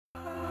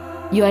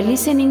You are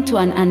listening to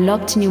an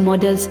Unlocked New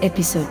Models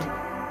episode.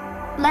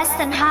 Less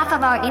than half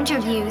of our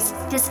interviews,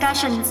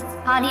 discussions,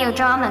 audio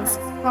dramas,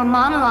 or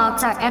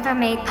monologues are ever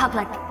made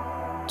public.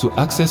 To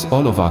access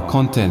all of our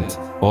content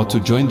or to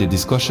join the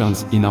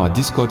discussions in our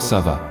Discord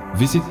server,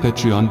 visit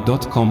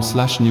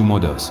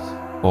patreon.com/newmodels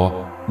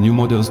or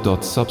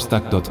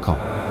newmodels.substack.com.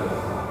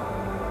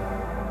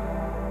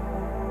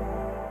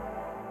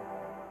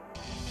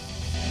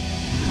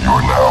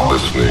 You're now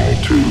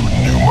listening to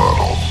New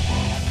Models.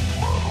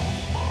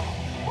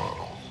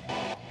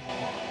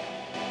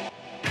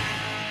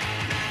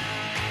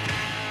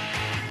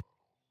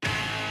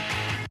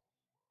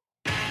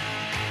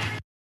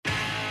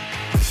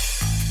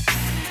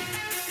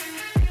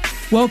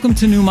 Welcome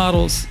to New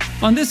Models.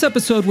 On this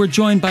episode, we're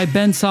joined by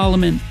Ben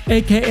Solomon,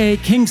 aka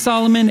King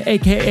Solomon,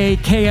 aka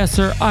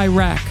KSer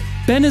Iraq.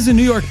 Ben is a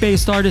New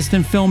York-based artist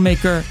and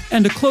filmmaker,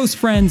 and a close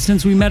friend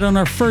since we met on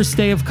our first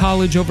day of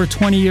college over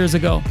 20 years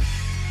ago.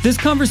 This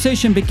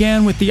conversation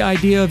began with the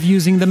idea of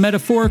using the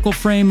metaphorical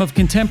frame of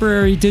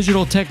contemporary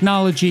digital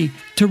technology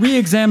to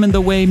re-examine the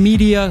way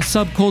media,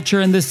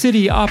 subculture, and the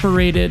city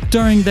operated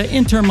during the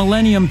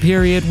inter-millennial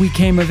period we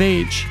came of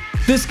age.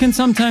 This can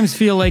sometimes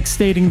feel like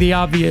stating the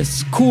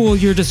obvious. Cool,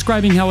 you're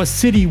describing how a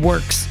city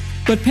works.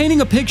 But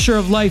painting a picture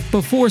of life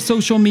before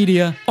social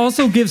media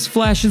also gives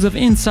flashes of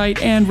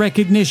insight and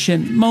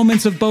recognition,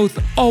 moments of both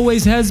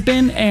always has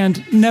been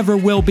and never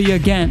will be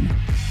again.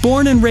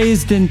 Born and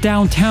raised in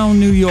downtown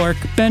New York,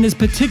 Ben is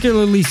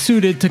particularly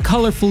suited to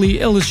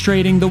colorfully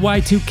illustrating the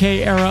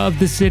Y2K era of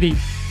the city.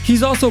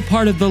 He's also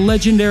part of the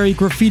legendary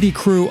graffiti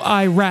crew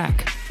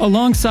Iraq,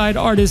 alongside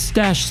artists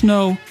Dash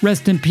Snow,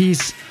 rest in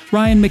peace,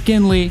 Ryan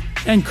McGinley,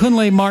 and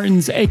Kunle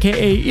Martins,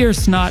 aka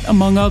Earsnot,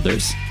 among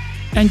others.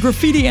 And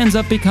graffiti ends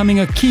up becoming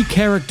a key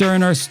character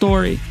in our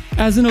story,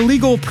 as an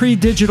illegal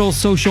pre-digital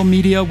social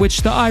media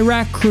which the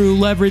Iraq crew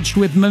leveraged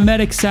with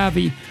mimetic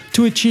savvy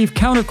to achieve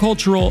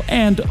countercultural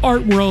and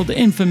art world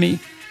infamy.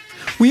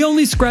 We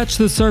only scratch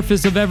the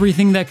surface of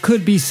everything that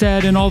could be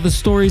said and all the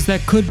stories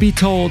that could be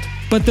told,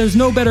 but there's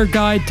no better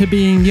guide to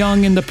being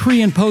young in the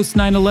pre- and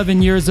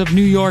post-9/11 years of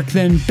New York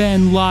than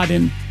Ben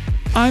Laden.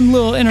 I'm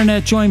Lil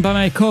Internet, joined by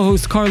my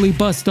co-host Carly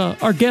Busta.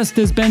 Our guest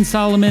is Ben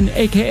Solomon,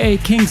 aka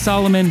King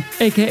Solomon,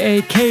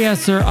 aka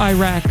KSer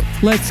Iraq.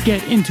 Let's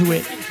get into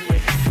it.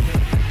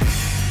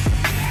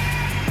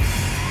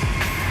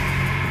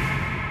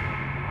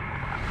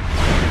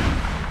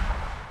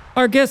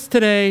 Our guest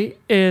today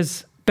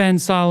is Ben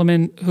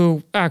Solomon,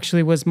 who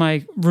actually was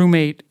my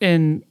roommate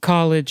in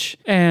college.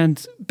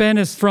 And Ben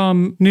is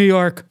from New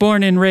York,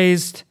 born and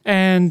raised.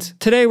 And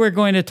today we're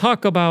going to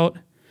talk about,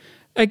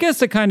 I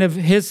guess, a kind of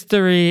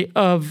history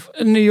of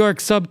New York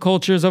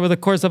subcultures over the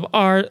course of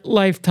our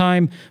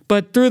lifetime,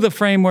 but through the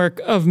framework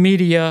of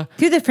media.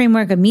 Through the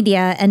framework of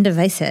media and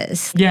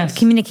devices. Yes.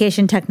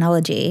 Communication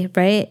technology,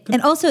 right?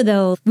 And also,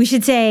 though, we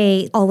should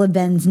say all of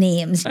Ben's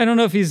names. I don't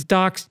know if he's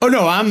doxed. Oh,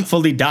 no, I'm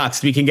fully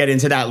doxed. We can get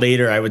into that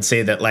later. I would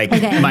say that,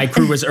 my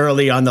crew was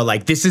early on the,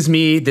 this is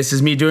me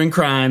doing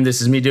crime,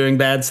 this is me doing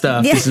bad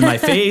stuff, This is my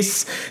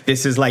face,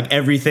 this is,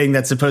 everything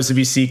that's supposed to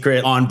be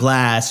secret on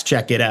blast,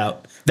 check it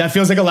out. That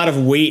feels like a lot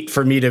of weight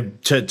for me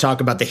to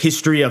talk about the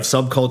history of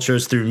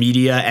subcultures through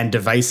media and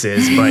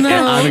devices, but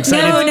I'm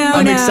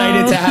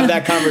excited to have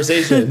that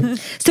conversation.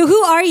 So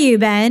who are you,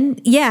 Ben?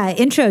 Yeah,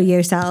 intro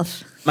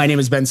yourself. My name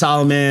is Ben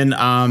Solomon.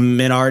 I'm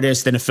an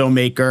artist and a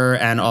filmmaker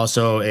and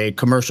also a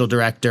commercial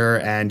director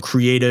and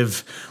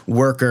creative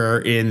worker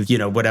in,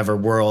 whatever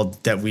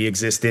world that we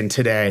exist in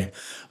today.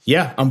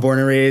 Yeah, I'm born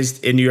and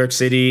raised in New York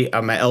City.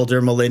 I'm an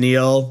elder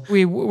millennial.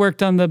 We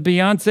worked on the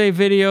Beyonce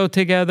video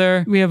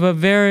together. We have a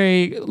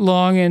very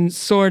long and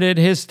sordid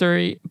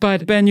history.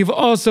 But Ben, you've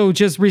also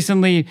just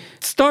recently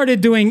started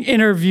doing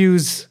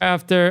interviews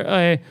after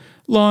a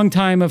long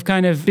time of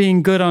kind of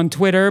being good on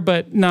Twitter,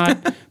 but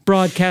not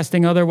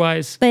broadcasting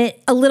otherwise. But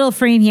a little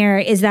frame here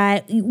is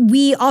that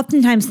we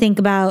oftentimes think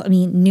about,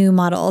 new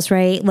models,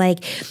 right?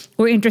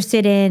 We're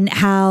interested in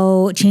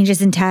how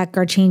changes in tech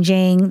are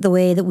changing the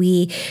way that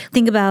we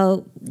think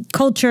about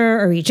culture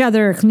or each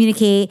other or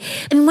communicate.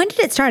 When did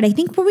it start? I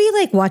think, were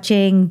we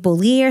watching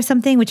Bully or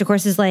something, which of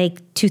course is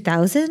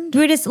 2000? We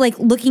were just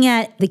looking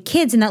at the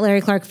kids in that Larry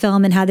Clark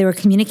film and how they were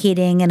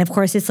communicating. And of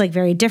course, it's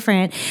very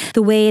different.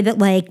 The way that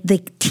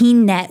the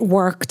teen net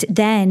worked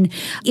then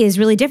is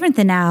really different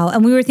than now.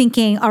 And we were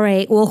thinking, all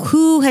right, well,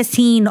 who has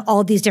seen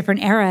all these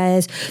different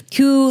eras?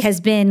 Who has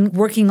been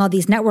working all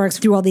these networks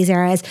through all these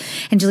eras?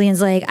 And Jillian's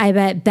I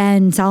bet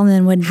Ben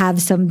Solomon would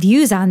have some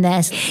views on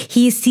this.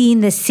 He's seen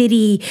the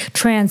city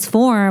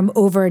transform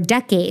over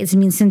decades.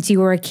 Since you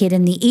were a kid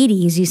in the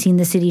 80s, you've seen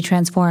the city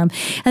transform.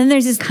 And then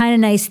there's this kind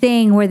of nice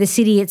thing where the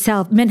city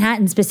itself,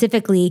 Manhattan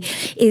specifically,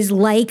 is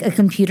like a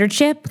computer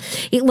chip.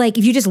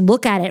 If you just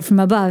look at it from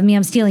above,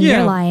 I'm stealing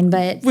your line,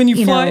 but when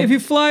if you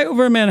fly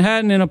over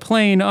Manhattan in a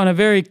plane on a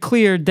very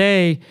clear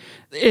day,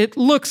 it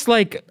looks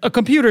like a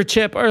computer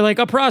chip or like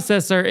a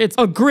processor. It's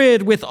a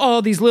grid with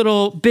all these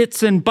little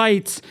bits and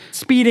bytes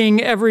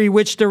speeding every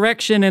which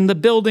direction, and the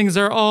buildings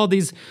are all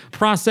these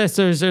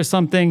processors or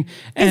something.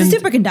 It's a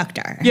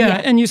superconductor.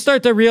 Yeah, and you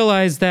start to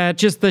realize that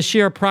just the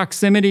sheer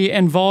proximity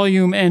and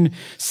volume and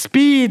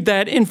speed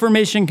that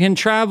information can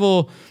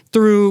travel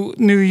through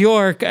New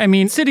York. I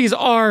mean, cities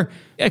are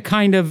a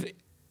kind of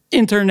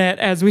internet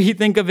as we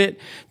think of it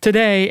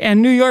today.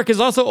 And New York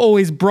has also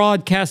always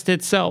broadcast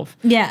itself.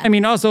 Yeah. I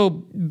mean, also,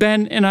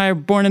 Ben and I are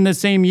born in the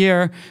same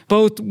year,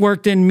 both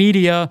worked in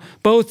media,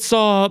 both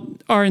saw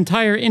our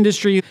entire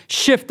industry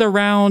shift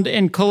around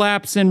and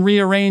collapse and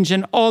rearrange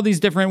in all these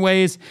different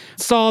ways,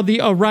 saw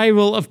the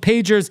arrival of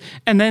pagers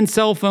and then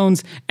cell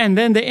phones and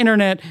then the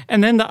internet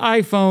and then the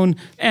iPhone,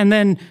 and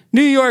then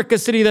New York, a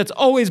city that's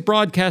always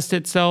broadcast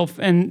itself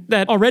and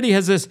that already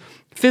has this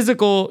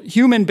physical,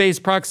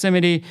 human-based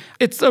proximity.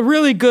 It's a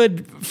really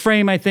good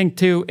frame, I think,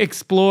 to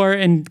explore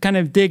and kind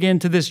of dig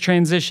into this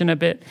transition a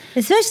bit.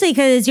 Especially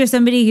because you're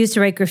somebody who used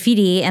to write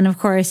graffiti, and of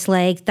course,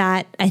 like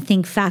that, I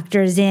think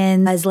factors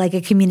in as like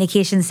a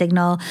communication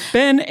signal.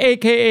 Ben,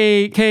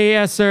 aka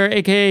KSer,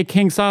 aka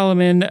King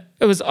Solomon,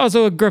 was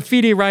also a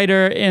graffiti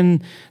writer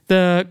in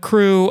the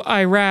crew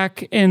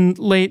Iraq in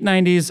late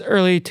 90s,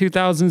 early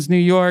 2000s New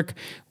York,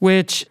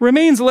 which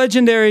remains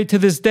legendary to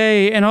this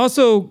day and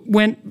also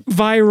went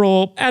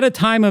viral at a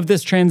time of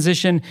this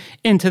transition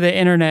into the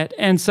internet.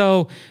 And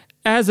so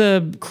as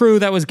a crew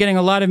that was getting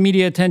a lot of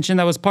media attention,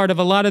 that was part of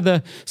a lot of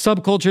the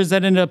subcultures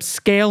that ended up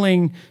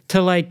scaling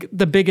to like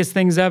the biggest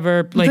things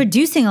ever. Like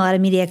producing a lot of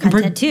media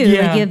content too.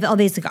 Yeah. Like you have all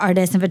these like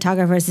artists and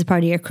photographers as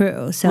part of your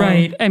crew. So.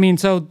 Right. I mean,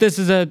 so this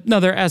is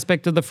another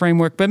aspect of the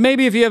framework. But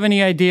maybe if you have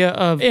any idea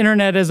of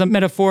internet as a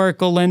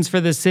metaphorical lens for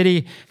the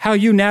city, how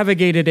you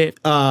navigated it.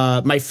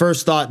 My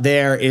first thought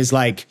there is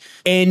like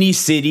any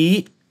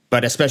city,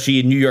 but especially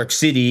in New York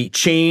City,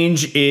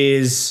 change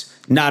is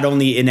not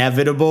only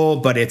inevitable,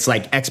 but it's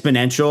like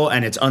exponential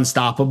and it's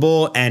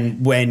unstoppable.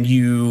 And when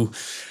you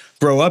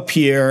grow up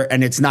here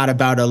and it's not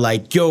about a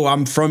like, yo,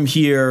 I'm from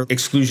here,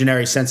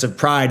 exclusionary sense of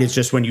pride. It's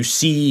just when you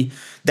see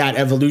that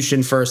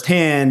evolution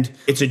firsthand,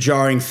 it's a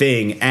jarring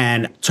thing.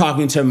 And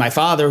talking to my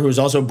father, who was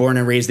also born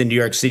and raised in New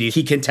York City,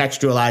 he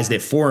contextualized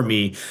it for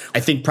me. I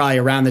think probably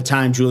around the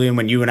time, Julian,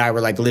 when you and I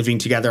were like living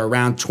together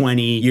around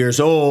 20 years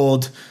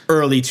old,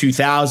 early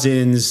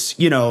 2000s,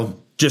 you know,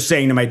 just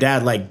saying to my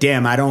dad, like,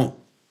 damn, I don't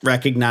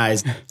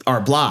recognize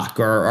our block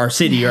or our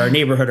city or our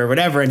neighborhood or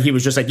whatever. And he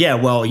was just like, yeah,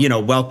 well, you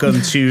know,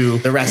 welcome to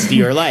the rest of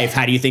your life.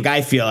 How do you think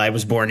I feel? I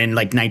was born in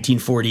like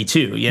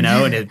 1942, you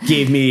know, and it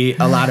gave me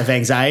a lot of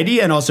anxiety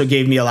and also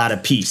gave me a lot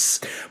of peace.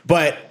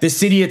 But the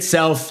city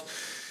itself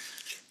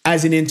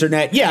as an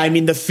internet, yeah, I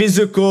mean, the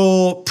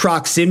physical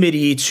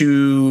proximity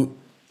to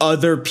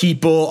other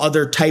people,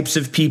 other types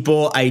of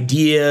people,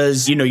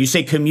 ideas. You know, you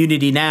say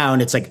community now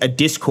and it's like a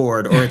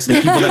Discord, or it's the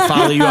people that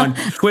follow you on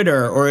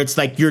Twitter, or it's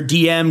like your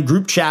DM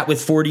group chat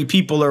with 40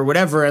 people or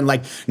whatever. And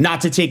like, not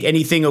to take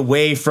anything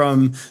away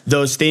from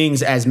those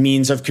things as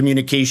means of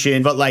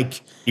communication, but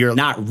like you're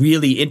not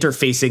really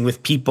interfacing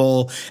with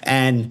people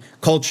and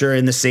culture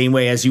in the same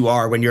way as you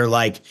are when you're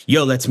like,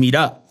 yo, let's meet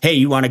up. Hey,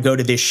 you want to go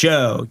to this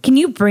show? Can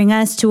you bring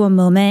us to a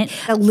moment,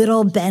 a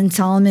little Ben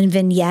Solomon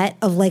vignette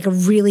of like a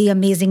really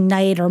amazing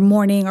night or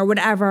morning or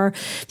whatever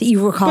that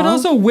you recall? But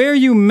also where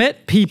you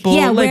met people.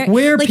 Yeah,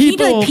 where like,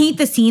 people. Can you like paint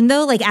the scene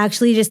though? Like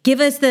actually just give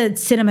us the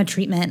cinema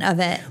treatment of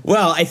it.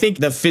 Well, I think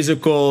the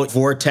physical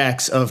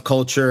vortex of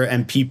culture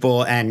and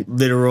people and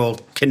literal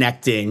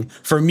connecting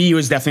for me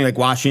was definitely like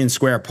Washington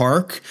Square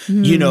Park.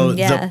 You know,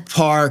 the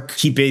park,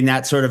 keeping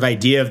that sort of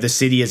idea of the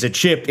city as a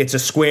chip. It's a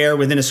square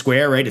within a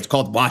square, right? It's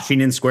called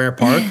Washington Square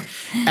Park.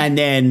 And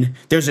then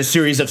there's a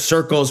series of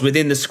circles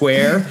within the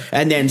square,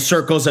 and then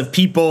circles of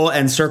people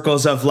and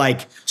circles of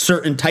like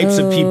certain types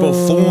of people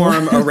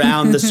form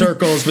around the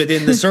circles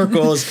within the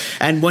circles.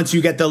 And once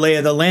you get the lay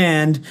of the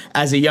land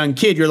as a young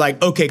kid, you're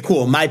like, okay,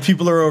 cool. My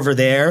people are over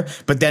there.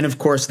 But then of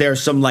course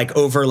there's some like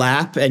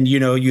overlap, and you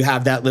know, you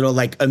have that little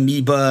like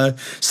amoeba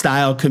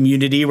style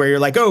community where you're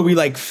like, oh, we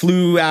like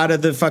flew out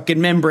of the fucking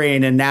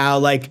membrane and now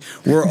like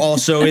we're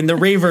also in the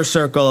raver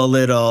circle a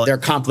little. They're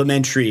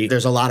complementary.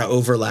 There's a lot of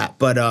overlap.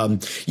 But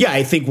yeah,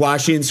 I think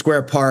Washington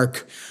Square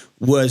Park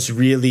was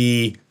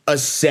really a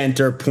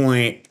center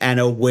point and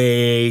a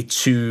way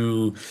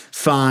to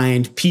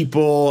find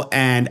people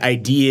and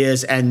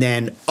ideas and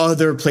then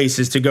other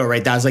places to go,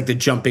 right? That was like the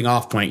jumping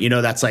off point. You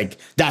know, that's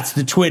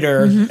the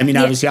Twitter. I mean,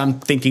 obviously I'm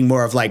thinking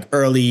more of like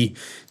early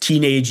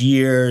teenage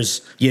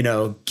years, you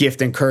know,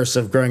 gift and curse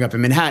of growing up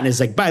in Manhattan is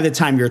like by the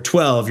time you're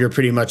 12, you're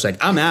pretty much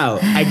like, I'm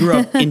out. I grew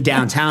up in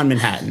downtown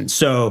Manhattan.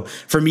 So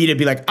for me to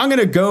be like, I'm going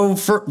to go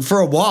for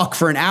a walk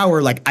for an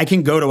hour, like I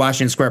can go to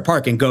Washington Square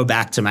Park and go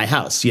back to my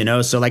house, you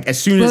know? So like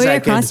as soon as I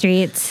could...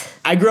 streets?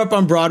 I grew up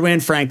on Broadway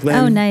and Franklin.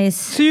 Oh, nice.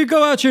 So you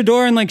go out your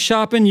door and like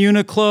shop in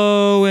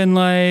Uniqlo and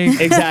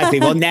like... Exactly.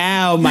 Well,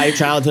 now my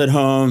childhood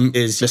home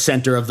is the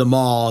center of the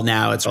mall.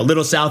 Now it's a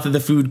little south of the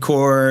food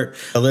court,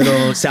 a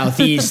little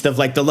southeast of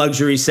like the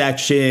luxury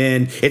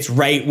section. It's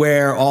right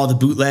where all the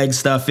bootleg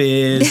stuff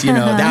is. You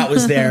know, that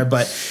was there.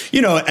 But,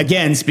 you know,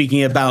 again,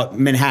 speaking about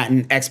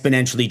Manhattan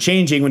exponentially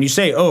changing, when you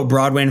say, oh,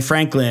 Broadway and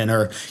Franklin,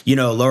 or, you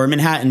know, Lower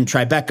Manhattan,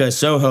 Tribeca,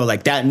 Soho,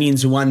 like that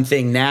means one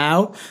thing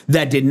now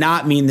that did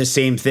not mean the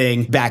same thing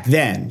back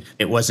then.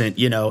 It wasn't,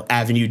 you know,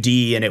 Avenue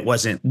D and it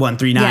wasn't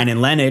 139 in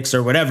Lenox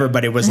or whatever,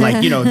 but it was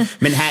like, you know,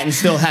 Manhattan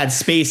still had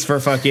space for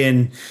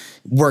fucking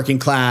working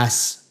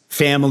class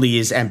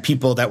families and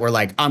people that were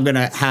like, I'm going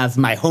to have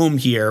my home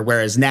here.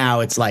 Whereas now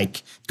it's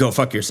like, go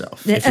fuck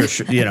yourself. If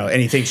you're, you know,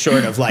 anything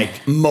short of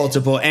like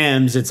multiple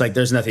M's, it's like,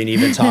 there's nothing to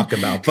even talk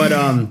about. But,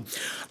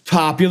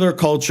 popular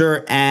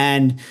culture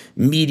and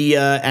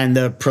media and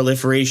the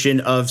proliferation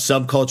of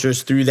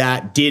subcultures through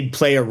that did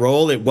play a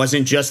role. It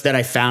wasn't just that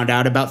I found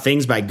out about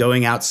things by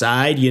going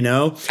outside, you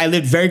know. I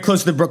lived very close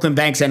to the Brooklyn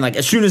Banks, and like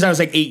as soon as I was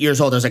like 8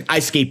 years old, I was like, I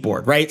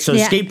skateboard, right? So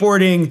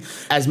skateboarding,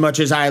 as much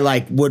as I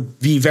like would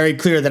be very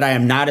clear that I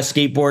am not a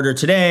skateboarder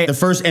today, the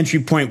first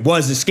entry point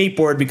was the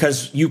skateboard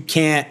because you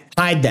can't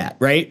hide that,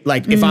 right?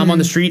 Like if I'm on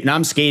the street and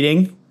I'm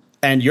skating,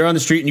 and you're on the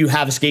street and you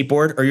have a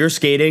skateboard or you're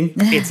skating,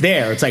 it's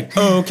there. It's like,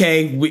 oh,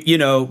 okay,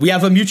 we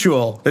have a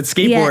mutual that's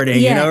skateboarding,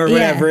 you know, or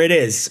whatever it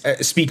is.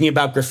 Speaking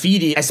about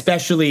graffiti,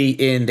 especially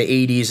in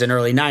the 80s and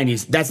early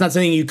 90s, that's not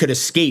something you could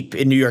escape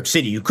in New York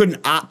City. You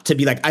couldn't opt to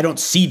be like, I don't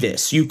see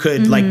this. You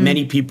could, like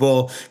many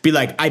people, be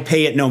like, I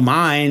pay it no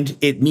mind.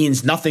 It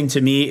means nothing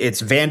to me. It's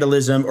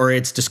vandalism, or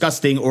it's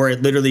disgusting, or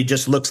it literally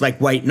just looks like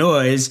white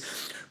noise.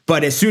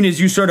 But as soon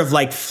as you sort of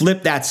like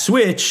flip that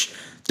switch,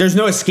 there's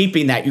no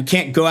escaping that. You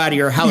can't go out of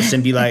your house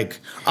and be like,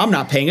 I'm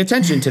not paying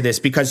attention to this,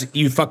 because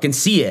you fucking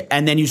see it.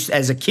 And then you,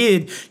 as a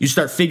kid, you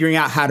start figuring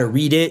out how to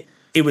read it.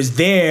 It was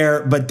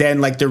there, but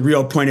then like the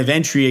real point of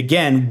entry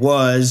again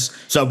was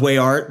Subway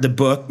Art, the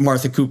book,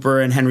 Martha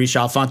Cooper and Henry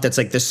Chalfant. That's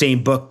like the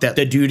same book that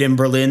the dude in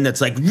Berlin that's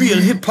like real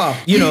hip hop,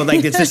 you know,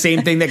 like it's the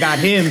same thing that got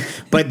him,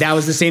 but that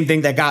was the same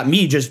thing that got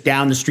me just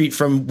down the street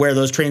from where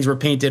those trains were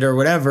painted or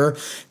whatever.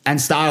 And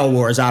Style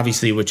Wars,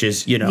 obviously, which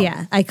is, you know,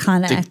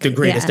 iconic, the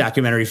greatest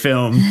documentary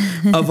film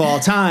of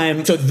all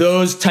time. So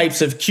those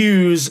types of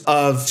cues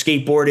of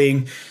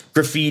skateboarding,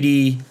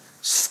 graffiti,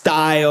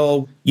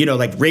 style, you know,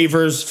 like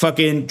ravers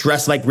fucking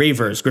dress like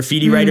ravers,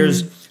 graffiti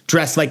writers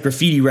dress like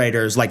graffiti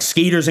writers, like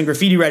skaters and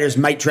graffiti writers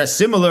might dress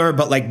similar,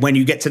 but like when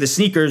you get to the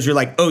sneakers, you're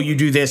like, oh, you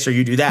do this or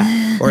you do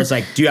that. Or it's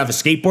like, do you have a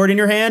skateboard in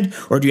your hand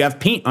or do you have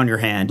paint on your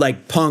hand?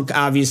 Like punk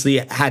obviously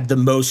had the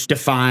most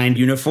defined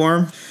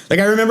uniform. Like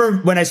I remember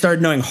when I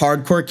started knowing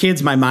hardcore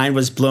kids, my mind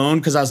was blown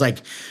because I was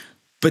like,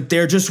 but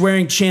they're just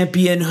wearing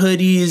Champion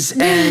hoodies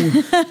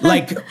and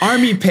like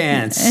army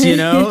pants, you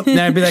know? And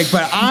I'd be like,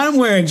 but I'm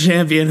wearing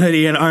Champion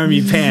hoodie and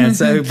army pants.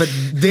 But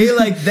they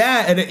like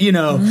that. And, you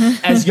know,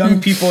 as young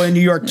people in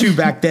New York too,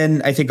 back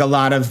then, I think a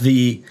lot of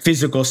the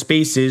physical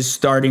spaces,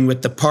 starting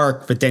with the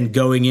park, but then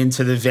going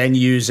into the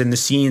venues and the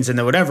scenes and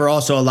the whatever,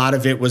 also a lot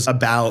of it was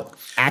about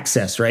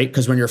access, right?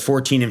 Because when you're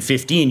 14 and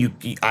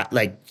 15,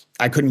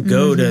 I couldn't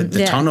go to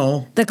the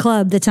tunnel.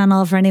 The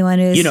tunnel for anyone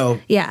who's... You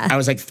know, I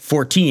was like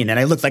 14 and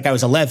I looked like I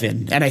was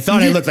 11. And I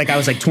thought I looked like I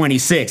was like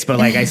 26, but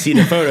like I see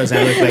the photos and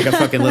I look like a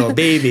fucking little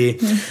baby.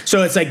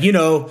 So it's like, you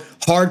know,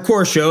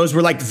 hardcore shows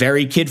were like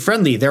very kid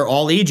friendly. They're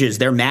all ages.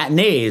 They're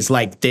matinees.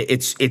 Like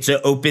it's an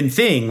open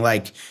thing.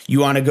 Like you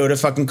want to go to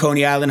fucking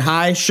Coney Island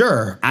High?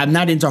 Sure. I'm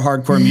not into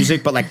hardcore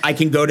music, but like I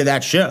can go to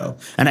that show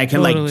and I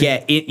can like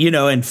get it, you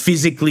know, and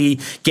physically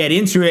get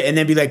into it and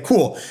then be like,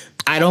 cool.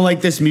 I don't like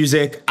this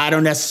music. I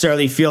don't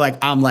necessarily feel like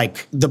I'm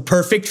like the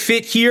perfect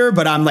fit here,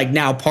 but I'm like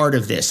now part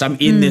of this. I'm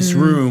in this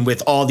room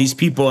with all these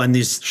people and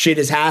this shit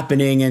is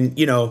happening. And,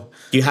 you know,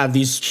 you have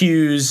these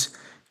cues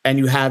and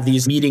you have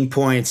these meeting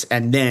points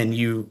and then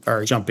you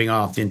are jumping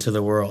off into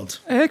the world.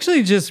 I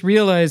actually just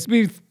realized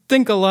we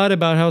think a lot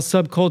about how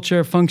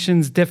subculture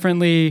functions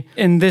differently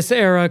in this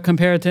era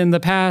compared to in the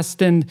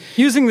past. And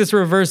using this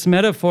reverse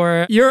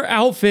metaphor, your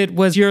outfit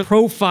was your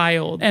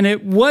profile and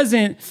it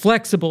wasn't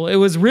flexible. It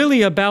was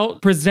really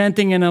about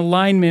presenting an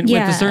alignment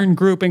with a certain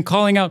group and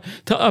calling out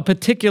to a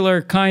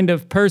particular kind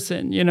of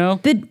person, you know?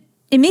 But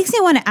it makes me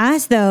want to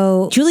ask,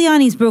 though,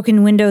 Giuliani's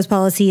broken windows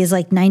policy is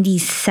like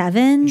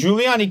 97?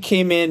 Giuliani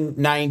came in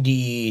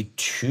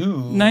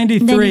 92.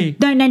 93.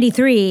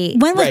 93.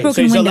 When was broken windows,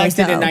 so he's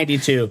elected in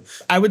 92.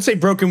 I would say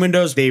broken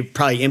windows, they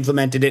probably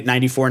implemented it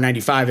 94,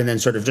 95, and then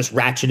sort of just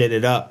ratcheted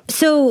it up.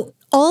 So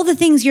all the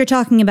things you're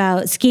talking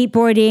about,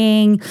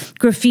 skateboarding,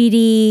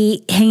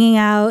 graffiti, hanging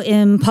out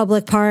in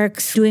public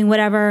parks, doing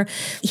whatever,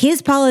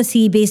 his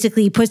policy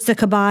basically puts the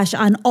kibosh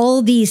on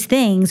all these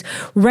things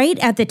right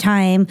at the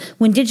time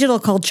when digital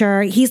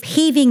culture, he's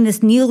paving this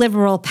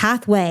neoliberal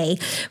pathway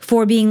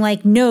for being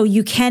like, no,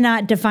 you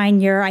cannot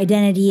define your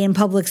identity in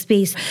public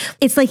space.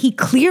 It's like he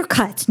clear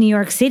cuts New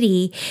York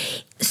City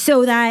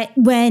so that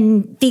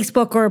when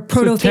Facebook or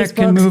proto-Facebook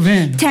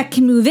tech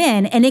can move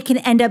in, and it can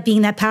end up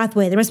being that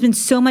pathway. There must have been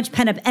so much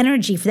pent up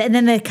energy for that. And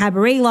then the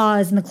cabaret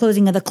laws and the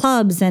closing of the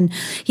clubs and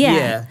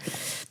Yeah,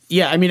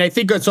 I mean, I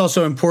think it's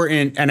also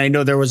important, and I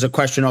know there was a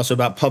question also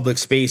about public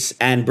space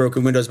and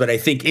broken windows, but I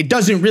think it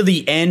doesn't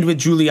really end with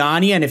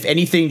Giuliani. And if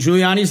anything,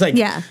 Giuliani's like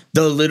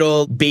the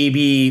little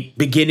baby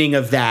beginning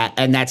of that.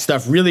 And that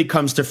stuff really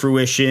comes to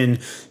fruition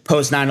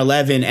post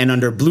 9/11 and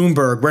under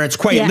Bloomberg, where it's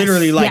quite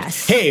literally like,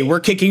 hey, we're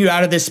kicking you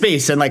out of this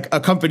space, and like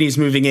a company's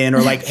moving in,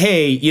 or like,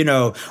 hey, you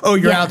know, oh,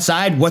 you're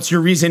outside. What's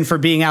your reason for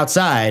being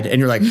outside? And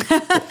you're like,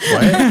 what?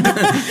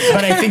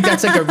 But I think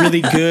that's like a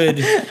really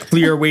good,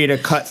 clear way to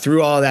cut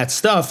through all that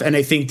stuff. And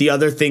I think the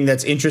other thing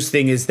that's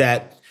interesting is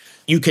that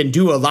you can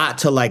do a lot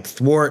to like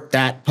thwart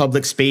that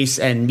public space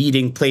and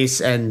meeting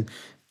place and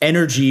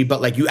energy, but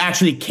like you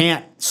actually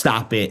can't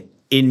stop it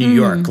in New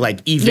York. Like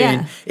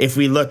even if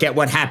we look at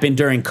what happened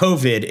during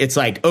COVID, it's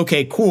like,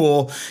 okay,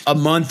 cool. A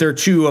month or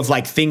two of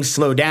like things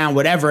slow down,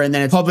 whatever. And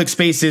then public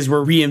spaces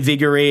were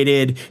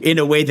reinvigorated in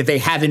a way that they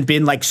haven't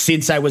been like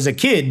since I was a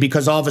kid,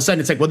 because all of a sudden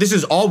it's like, well, this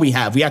is all we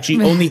have. We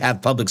actually only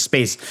have public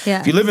space.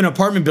 If you live in an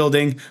apartment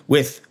building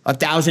with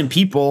 1,000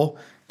 people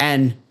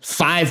and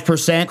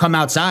 5% come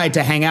outside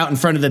to hang out in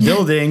front of the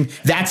building,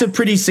 that's a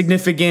pretty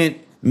significant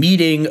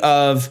meeting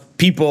of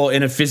people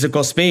in a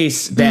physical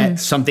space that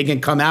something can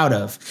come out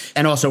of.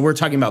 And also we're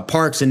talking about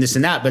parks and this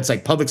and that, but it's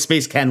like public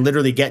space can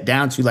literally get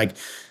down to like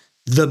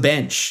the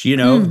bench, you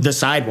know, the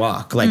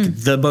sidewalk, like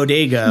the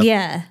bodega.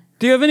 Yeah.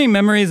 Do you have any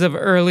memories of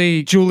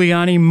early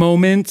Giuliani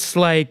moments?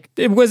 Like,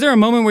 was there a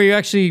moment where you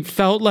actually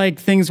felt like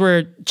things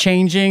were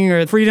changing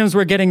or freedoms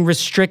were getting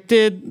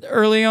restricted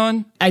early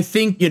on? I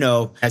think, you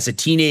know, as a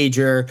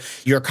teenager,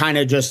 you're kind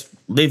of just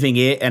living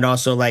it. And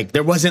also like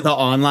there wasn't the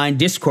online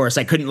discourse.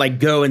 I couldn't like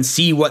go and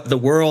see what the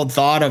world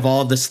thought of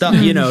all the stuff,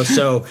 you know?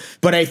 So,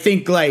 but I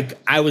think like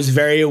I was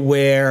very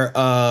aware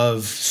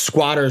of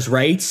squatters'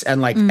 rights and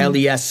like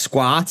LES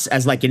squats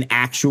as like an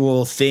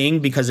actual thing,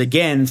 because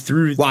again,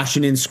 through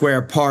Washington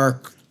Square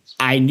Park,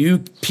 I knew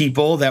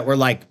people that were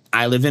like,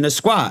 I live in a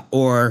squat,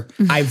 or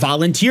I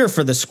volunteer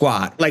for the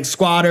squat. Like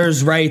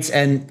squatters' rights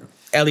and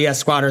LES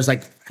squatters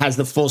like has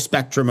the full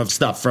spectrum of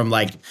stuff from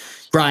like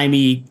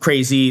grimy,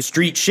 crazy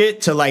street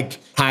shit to like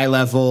high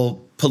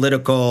level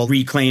political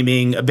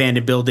reclaiming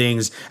abandoned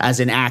buildings as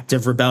an act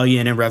of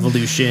rebellion and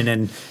revolution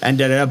and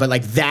da-da-da. But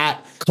like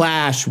that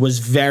clash was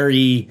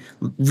very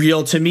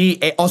real to me.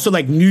 Also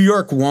like New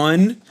York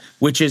One,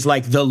 which is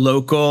like the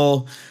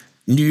local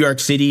New York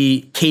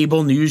City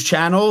cable news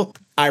channel.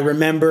 I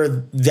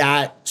remember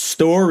that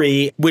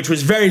story, which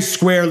was very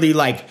squarely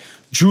like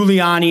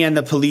Giuliani and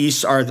the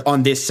police are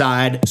on this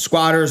side,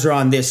 squatters are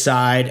on this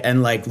side,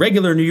 and like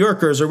regular New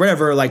Yorkers or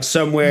whatever, like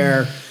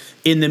somewhere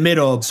in the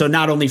middle. So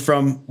not only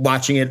from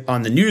watching it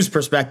on the news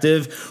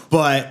perspective,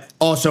 but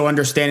also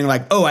understanding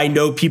like, oh, I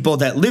know people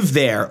that live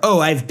there. Oh,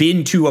 I've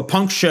been to a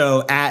punk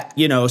show at,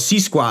 you know,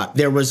 C-Squat.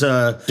 There was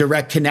a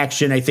direct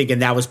connection, I think,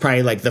 and that was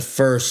probably like the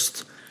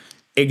first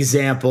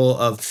example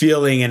of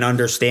feeling and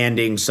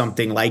understanding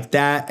something like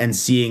that and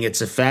seeing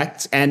its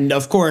effect. And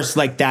of course,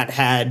 like that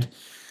had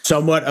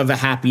somewhat of a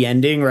happy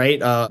ending,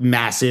 right? A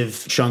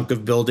massive chunk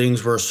of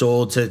buildings were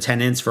sold to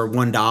tenants for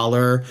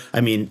 $1.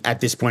 I mean,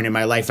 at this point in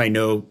my life, I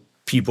know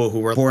people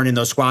who were born in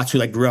those squats who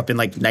like grew up in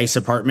like nice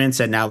apartments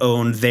and now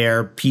own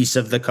their piece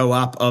of the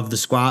co-op of the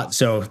squat.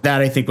 So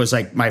that I think was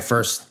like my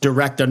first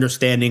direct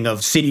understanding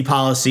of city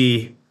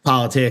policy,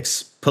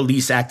 politics,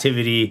 police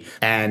activity,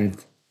 and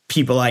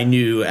people I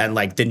knew and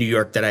like the New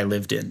York that I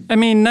lived in. I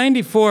mean,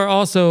 94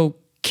 also,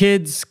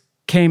 Kids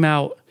came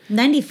out.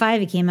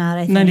 95 it came out,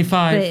 I think.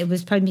 95. But it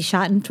was probably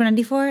shot in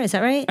 94, is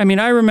that right? I mean,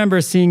 I remember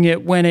seeing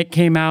it when it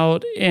came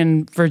out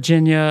in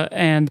Virginia,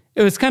 and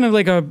it was kind of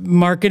like a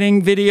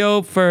marketing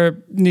video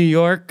for New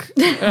York,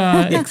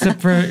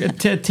 except for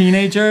a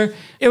teenager.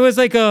 It was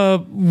like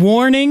a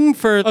warning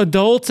for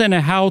adults and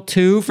a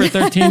how-to for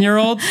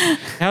 13-year-olds.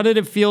 How did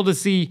it feel to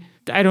see,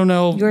 I don't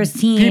know,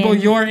 people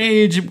your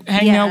age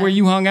hanging out where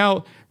you hung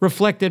out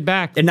reflected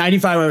back? In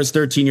 95, I was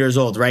 13 years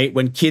old, right?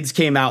 When Kids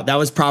came out, that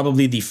was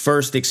probably the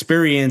first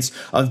experience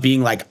of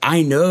being like,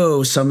 I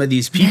know some of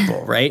these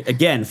people, right?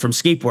 Again, from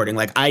skateboarding.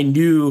 Like I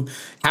knew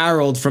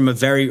Harold from a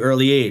very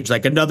early age.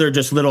 Like another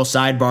just little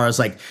sidebar is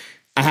like,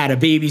 I had a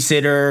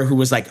babysitter who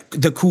was like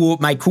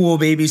my cool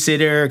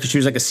babysitter because she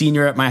was like a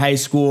senior at my high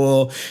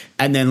school.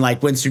 And then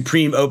like when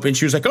Supreme opened,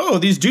 she was like, oh,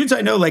 these dudes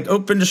I know like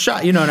opened a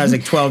shop, you know, and I was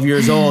like 12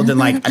 years old. And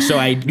like, so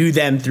I knew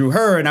them through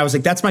her. And I was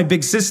like, that's my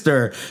big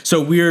sister.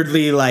 So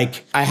weirdly,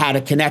 like I had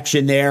a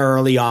connection there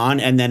early on.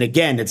 And then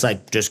again, it's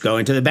like just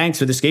going to the banks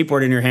with a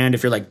skateboard in your hand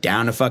if you're like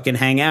down to fucking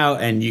hang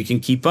out and you can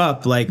keep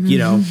up, like, you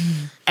know.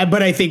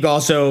 But I think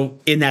also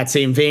in that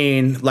same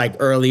vein, like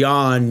early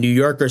on, New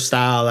Yorker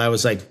style, I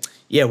was like,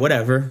 yeah,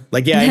 whatever.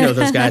 Like, yeah, I know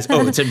those guys.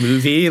 Oh, it's a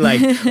movie. Like,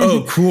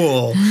 oh,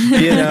 cool.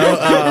 You know,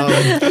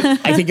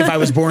 I think if I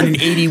was born in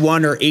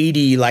 81 or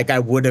 80, like I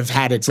would have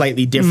had a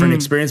slightly different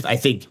experience. I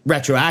think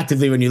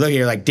retroactively, when you look at it,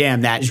 you're like,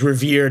 damn, that is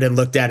revered and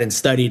looked at and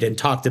studied and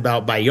talked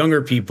about by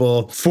younger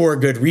people for a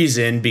good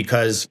reason,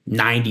 because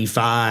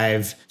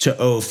 95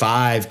 to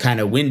 05 kind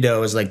of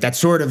window is like, that's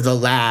sort of the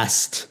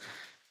last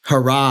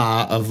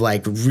hurrah of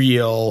like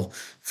real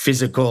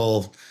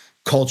physical,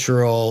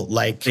 cultural,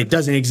 like it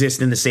doesn't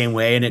exist in the same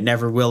way and it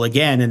never will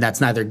again. And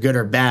that's neither good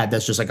or bad.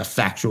 That's just like a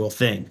factual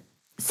thing.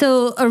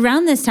 So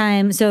around this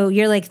time, so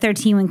you're like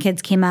 13 when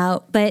Kids came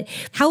out, but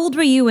how old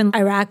were you when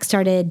Iraq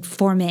started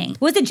forming?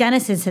 What was the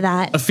genesis to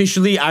that?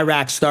 Officially,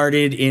 Iraq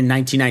started in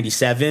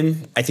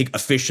 1997. I think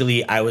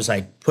officially I was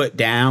like put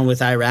down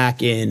with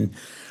Iraq in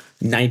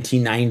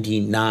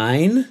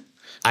 1999.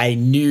 I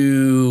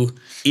knew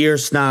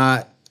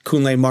Earsnot,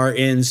 Kunle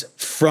Martins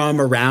from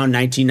around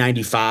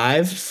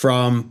 1995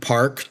 from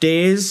Park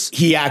days.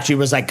 He actually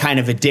was like kind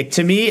of a dick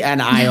to me,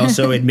 and I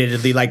also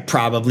admittedly like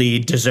probably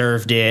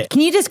deserved it.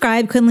 Can you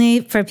describe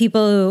Kunle for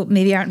people who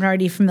maybe aren't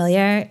already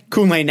familiar?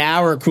 Kunle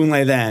now or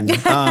Kunle then?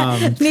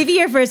 Maybe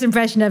your first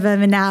impression of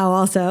him and now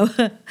also.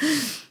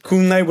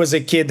 Kunle was a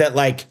kid that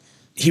like,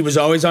 he was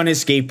always on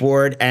his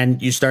skateboard,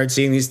 and you start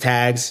seeing these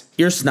tags,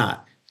 Earsnot.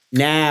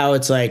 Now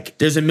it's like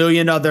there's a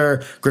million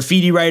other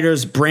graffiti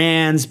writers,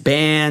 brands,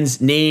 bands,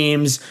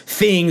 names,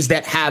 things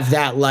that have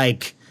that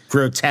like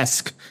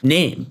grotesque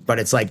name. But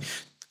it's like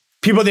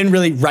people didn't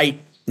really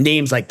write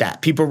names like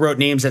that. People wrote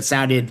names that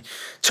sounded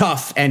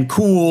tough and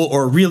cool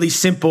or really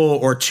simple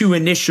or two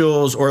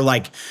initials or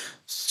like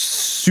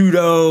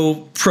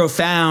pseudo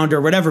profound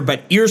or whatever.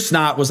 But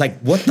Earsnot was like,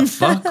 what the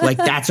fuck? Like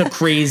that's a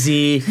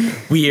crazy,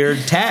 weird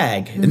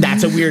tag. And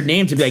that's a weird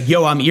name to be like,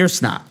 yo, I'm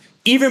Earsnot.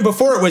 Even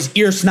before it was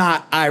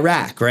Earsnot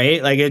Iraq,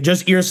 right? Like it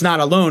just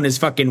Earsnot alone is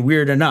fucking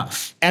weird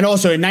enough. And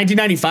also in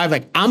 1995,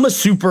 like I'm a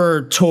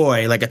super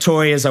toy. Like a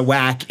toy is a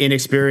whack,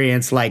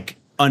 inexperienced, like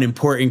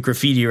unimportant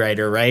graffiti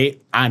writer,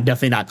 right? I'm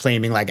definitely not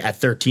claiming like at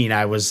 13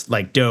 I was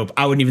like dope.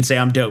 I wouldn't even say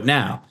I'm dope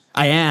now.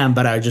 I am,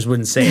 but I just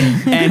wouldn't say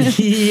it. And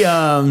he,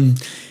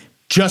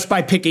 just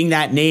by picking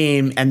that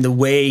name and the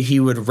way he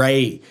would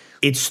write,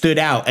 it stood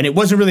out. And it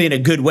wasn't really in a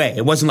good way.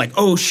 It wasn't like,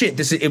 oh shit,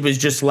 it was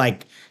just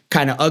like,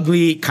 kind of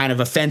ugly, kind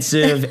of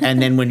offensive.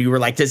 And then when you were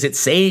like, does it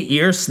say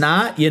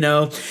Earsnot, you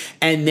know?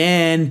 And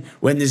then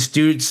when this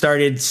dude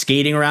started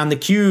skating around the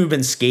Cube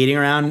and skating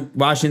around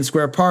Washington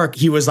Square Park,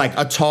 he was like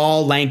a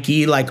tall,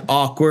 lanky, like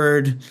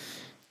awkward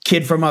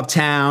kid from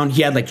uptown.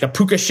 He had like a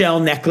puka shell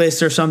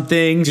necklace or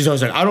something. He's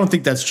always like, I don't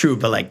think that's true,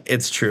 but like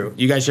it's true.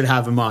 You guys should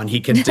have him on.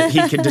 He can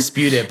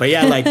dispute it. But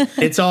yeah, like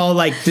it's all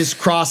like this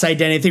cross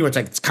identity thing where it's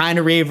like it's kind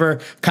of raver,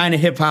 kind of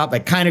hip hop,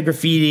 like kind of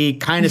graffiti,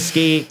 kind of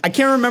skate. I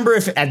can't remember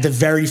if at the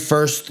very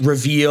first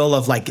reveal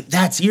of like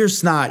that's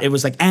Earsnot, it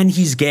was like and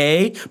he's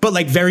gay, but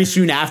like very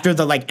soon after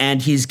the like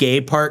and he's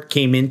gay part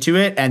came into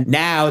it, and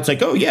now it's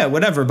like oh yeah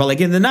whatever. But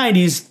like in the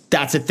 90s,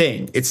 that's a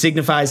thing. It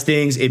signifies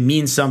things. It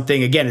means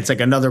something. Again, it's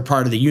like another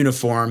part of the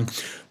uniform.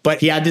 But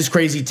he had this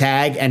crazy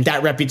tag, and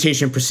that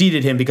reputation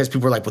preceded him because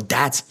people were like, well,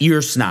 that's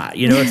Earsnot.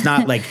 You know, it's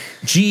not like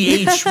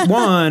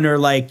GH1 or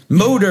like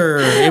Motor.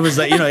 It was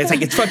like, you know, it's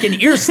like, it's fucking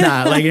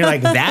Earsnot. Like, you're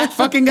like, that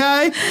fucking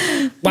guy?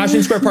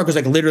 Washington Square Park was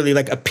like literally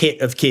like a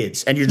pit of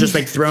kids. And you're just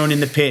like thrown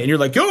in the pit and you're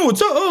like, yo,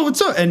 what's up? Oh,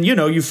 what's up? And, you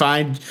know, you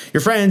find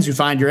your friends, you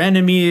find your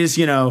enemies,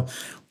 you know.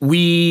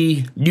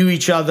 We knew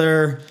each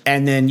other,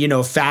 and then, you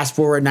know, fast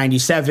forward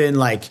 97,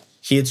 like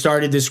he had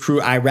started this crew,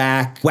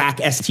 Iraq. Whack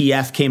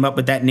STF came up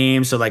with that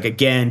name. So like,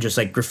 again, just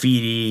like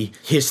graffiti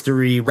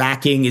history,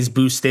 racking is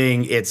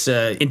boosting. It's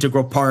an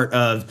integral part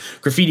of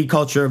graffiti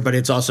culture, but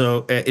it's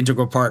also an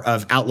integral part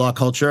of outlaw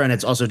culture. And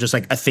it's also just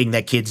like a thing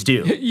that kids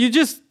do. You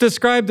just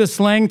described the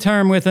slang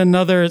term with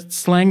another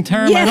slang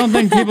term. Yeah. I don't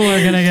think people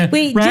are going to get...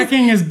 Wait,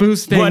 racking is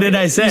boosting. What did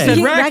I say? You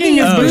said racking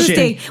is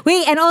boosting. Shit.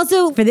 Wait, and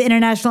also for the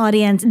international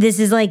audience, this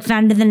is like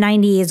founded in the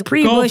 90s,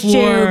 pre-Bush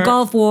too,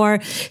 Gulf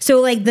War. So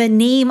like the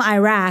name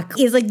Iraq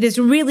is like this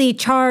really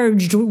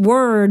charged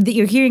word that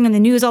you're hearing on the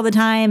news all the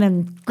time.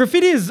 And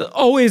graffiti is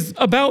always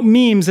about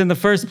memes in the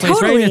first place,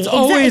 totally. right? It's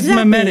always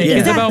mimetic. Yeah.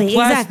 It's about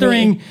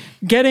plastering,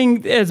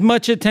 getting as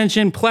much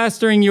attention,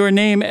 plastering your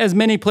name as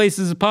many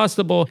places as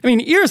possible. I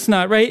mean,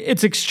 Earsnot, right?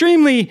 It's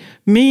extremely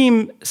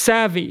meme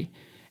savvy.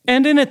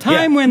 And in a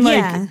time when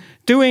like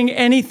doing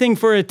anything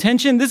for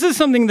attention, this is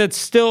something that's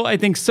still, I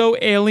think, so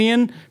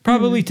alien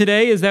probably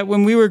today, is that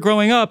when we were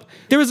growing up,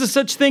 there was a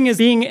such thing as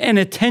being an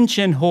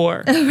attention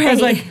whore. Right.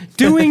 As like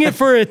doing it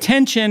for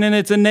attention, and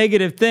it's a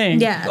negative thing.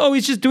 Yeah. Oh,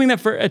 he's just doing that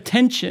for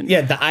attention.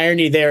 Yeah, the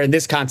irony there in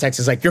this context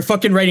is like, you're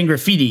fucking writing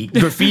graffiti.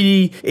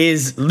 Graffiti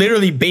is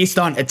literally based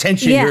on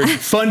attention. Yeah. You're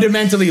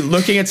fundamentally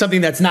looking at something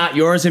that's not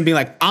yours and being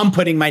like, I'm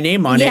putting my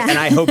name on it, and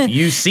I hope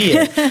you see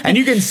it. And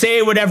you can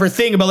say whatever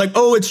thing about like,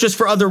 oh, it's just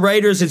for other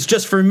writers, it's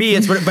just for me,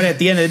 but at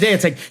the end of the day,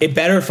 it's like, it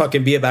better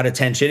fucking be about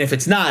attention. If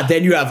it's not,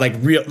 then you have like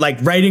real, like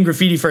writing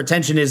graffiti for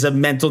attention is a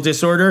mental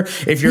disorder.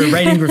 If you're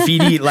writing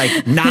graffiti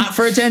like not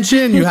for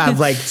attention, you have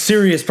like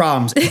serious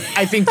problems.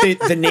 I think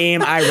the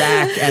name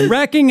Iraq and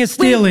racking is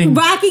stealing.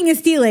 Racking is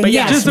stealing. But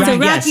Yes.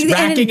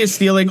 racking is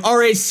stealing.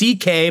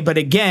 RACK, but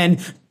again,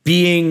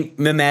 being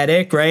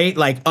mimetic, right?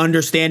 Like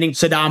understanding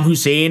Saddam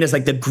Hussein as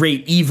like the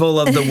great evil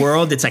of the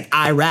world. It's like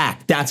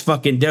Iraq. That's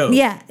fucking dope.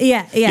 Yeah.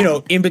 You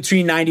know, in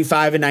between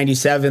 95 and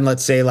 97,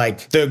 let's say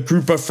like the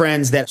group of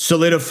friends that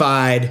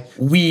solidified,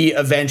 we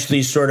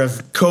eventually sort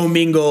of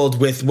commingled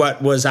with what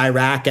was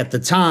Iraq at the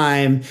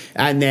time.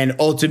 And then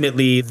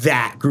ultimately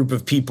that group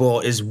of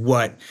people is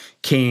what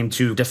came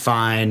to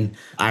define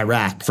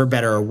Iraq, for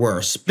better or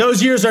worse.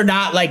 Those years are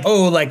not like,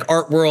 oh, like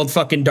art world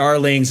fucking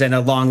darlings and a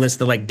long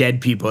list of like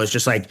dead people. It's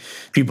just like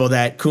people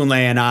that Kunle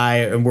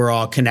and we're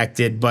all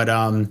connected. But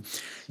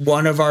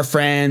one of our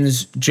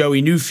friends,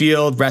 Joey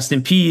Newfield, rest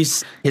in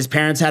peace, his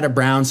parents had a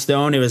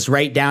brownstone. It was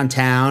right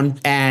downtown.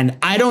 And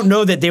I don't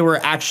know that they were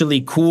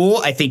actually cool.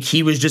 I think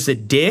he was just a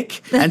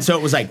dick. And so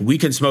it was like, we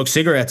can smoke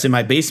cigarettes in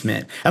my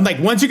basement. I'm like,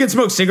 once you can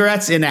smoke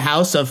cigarettes in a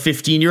house of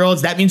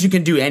 15-year-olds, that means you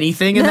can do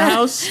anything in the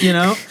house, you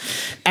know?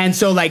 And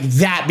so like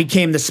that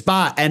became the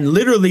spot. And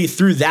literally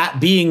through that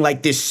being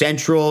like this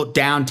central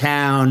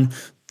downtown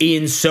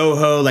in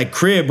Soho, like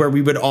crib where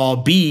we would all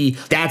be,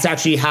 that's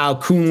actually how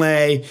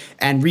Kunle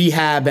and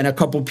Rehab and a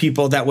couple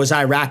people that was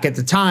Iraq at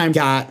the time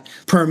got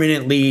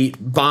permanently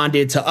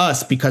bonded to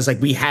us, because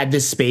like we had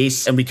this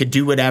space and we could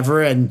do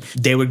whatever, and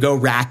they would go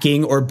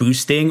racking or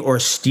boosting or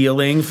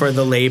stealing for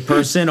the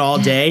layperson all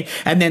day,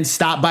 and then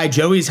stop by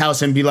Joey's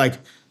house and be like,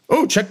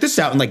 oh, check this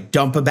out, and like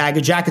dump a bag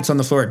of jackets on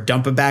the floor,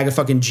 dump a bag of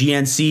fucking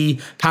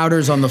GNC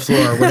powders on the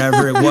floor,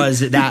 whatever it was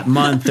that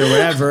month or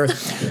whatever.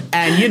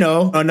 And, you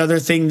know, another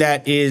thing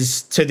that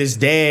is to this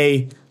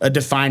day a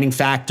defining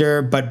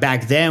factor, but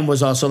back then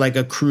was also like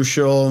a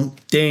crucial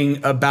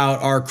thing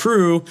about our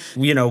crew.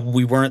 You know,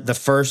 we weren't the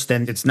first,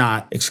 and it's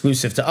not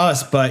exclusive to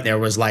us, but there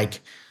was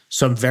like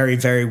some very,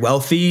 very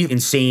wealthy,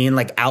 insane,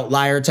 like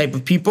outlier type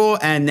of people.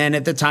 And then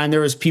at the time there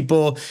was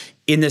people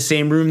in the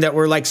same room that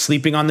were like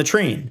sleeping on the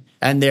train.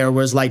 And there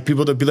was like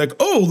people that'd be like,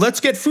 oh, let's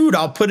get food.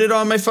 I'll put it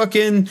on my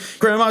fucking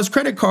grandma's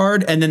credit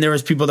card. And then there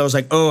was people that was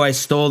like, oh, I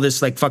stole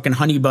this like fucking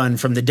honey bun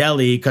from the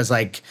deli because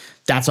like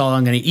that's all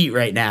I'm going to eat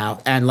right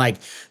now. And like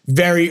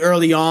very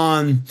early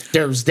on,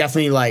 there was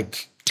definitely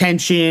like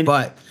tension,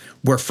 but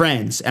we're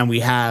friends and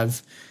we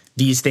have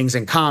these things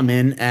in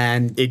common,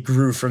 and it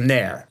grew from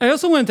there. I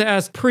also wanted to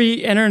ask,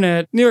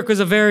 pre-internet, New York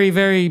was a very,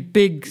 very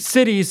big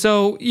city.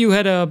 So you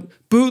had a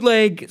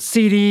bootleg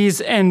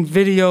CDs and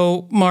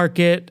video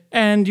market,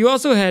 and you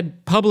also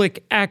had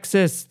public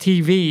access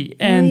TV.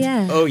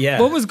 And oh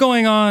yeah. What was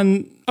going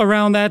on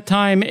around that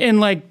time in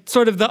like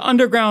sort of the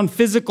underground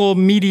physical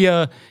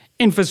media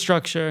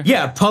infrastructure?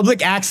 Yeah,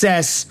 public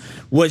access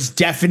was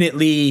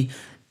definitely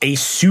a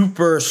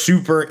super,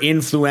 super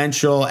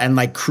influential and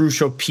like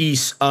crucial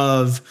piece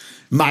of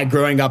my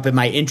growing up and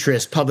my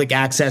interest. Public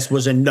access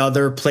was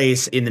another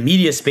place in the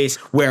media space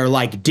where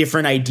like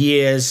different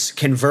ideas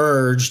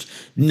converged,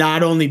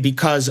 not only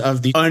because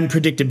of the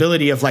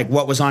unpredictability of like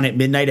what was on at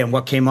midnight and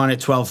what came on at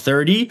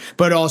 12:30,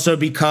 but also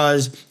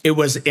because it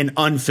was an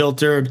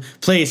unfiltered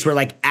place where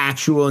like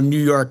actual New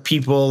York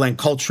people and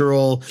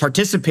cultural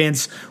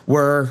participants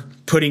were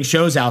putting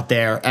shows out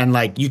there. And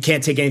like, you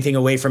can't take anything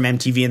away from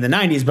MTV in the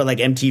 90s, but like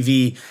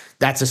MTV,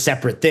 that's a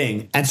separate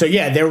thing. And so,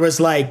 yeah, there was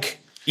like,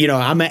 you know,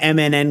 I'm an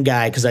MNN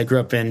guy because I grew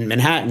up in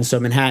Manhattan. So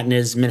Manhattan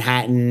is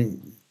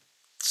Manhattan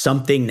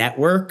something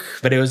network,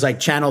 but it was like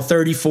channel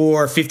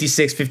 34,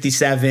 56,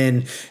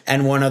 57,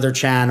 and one other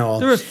channel.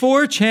 There were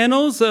 4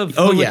 channels of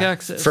public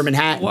access for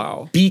Manhattan.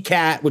 Wow.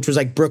 BCAT, which was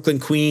like Brooklyn,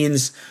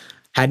 Queens,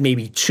 had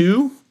maybe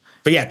 2.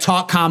 But yeah,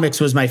 Talk Comics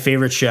was my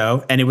favorite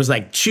show. And it was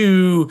like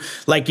 2,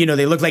 like, you know,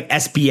 they looked like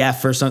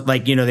SBF or something.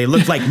 Like, you know, they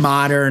looked like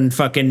modern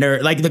fucking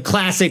nerd, like the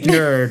classic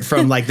nerd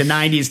from like the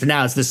 90s to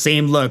now. It's the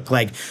same look,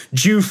 like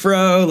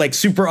Jufro, like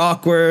super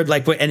awkward.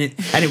 Like, and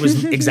it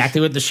was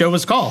exactly what the show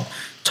was called.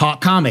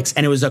 Talk Comics,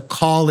 and it was a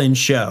call-in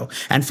show.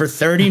 And for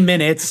 30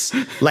 minutes,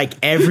 like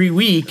every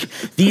week,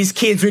 these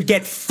kids would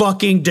get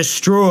fucking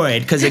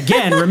destroyed. Because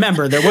again,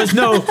 remember, there was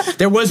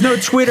no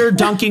Twitter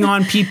dunking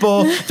on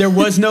people. There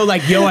was no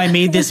like, yo, I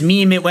made this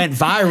meme, it went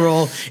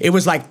viral. It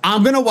was like,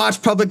 I'm gonna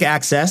watch public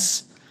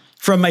access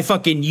from my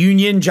fucking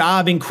union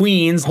job in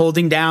Queens,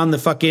 holding down the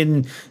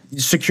fucking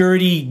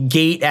security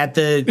gate at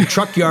the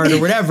truck yard or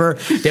whatever.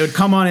 They would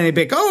come on and they'd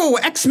be like, oh,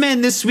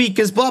 X-Men this week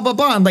is blah, blah,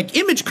 blah. And like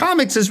Image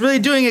Comics is really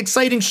doing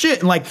exciting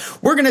shit. And like,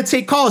 we're going to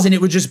take calls. And it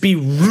would just be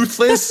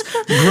ruthless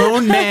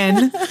grown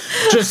men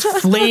just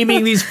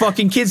flaming these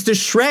fucking kids to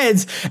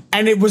shreds.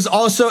 And it was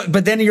also,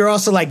 but then you're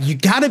also like, you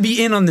got to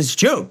be in on this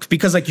joke,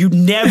 because like you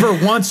never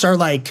once are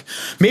like,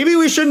 maybe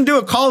we shouldn't do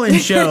a call-in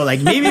show.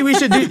 Like maybe we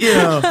should do, you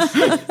know.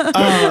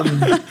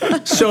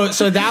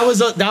 So that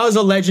was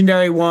a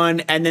legendary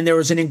one. And then there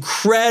was an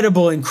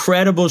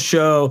incredible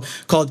show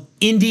called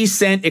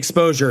Indie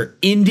Exposure.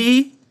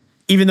 Indie,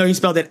 even though he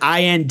spelled it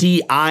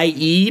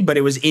INDIE, but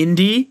it was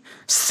Indie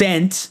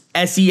Scent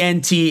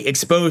SENT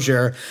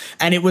exposure.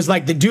 And it was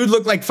like the dude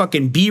looked like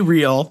fucking Be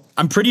Real.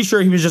 I'm pretty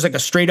sure he was just like a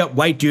straight up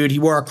white dude. He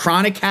wore a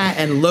chronic hat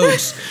and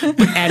locs and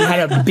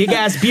had a big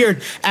ass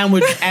beard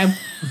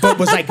but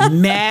was like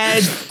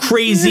mad,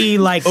 crazy,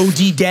 like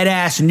OD dead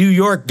ass New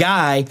York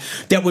guy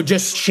that would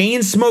just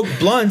chain smoke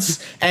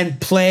blunts and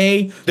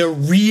play the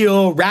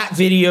real rap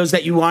videos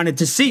that you wanted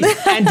to see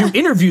and do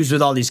interviews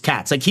with all these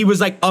cats. Like he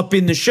was like up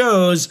in the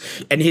shows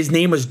and his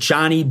name was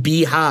Johnny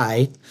B.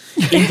 High.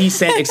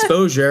 Indecent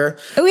exposure.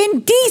 Oh,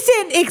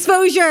 indecent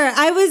exposure.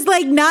 I was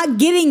like not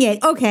getting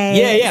it.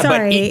 Okay. Yeah.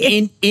 Sorry.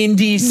 But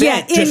indecent,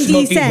 Yeah, just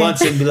indecent. smoking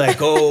blunts and be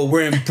like, oh,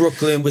 we're in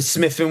Brooklyn with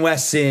Smith and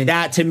Wesson.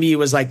 That to me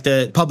was like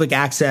the public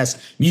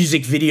access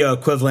music video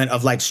equivalent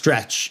of like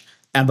Stretch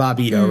and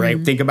Bobbito,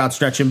 right? Think about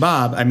Stretch and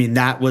Bob. I mean,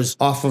 that was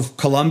off of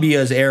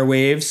Columbia's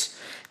airwaves.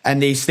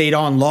 And they stayed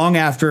on long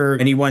after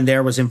anyone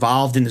there was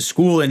involved in the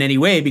school in any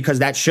way because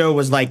that show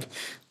was like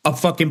a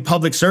fucking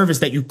public service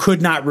that you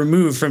could not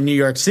remove from New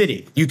York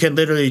City. You can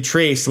literally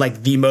trace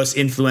like the most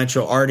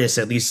influential artists,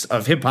 at least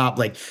of hip hop,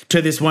 like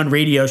to this one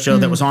radio show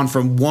that was on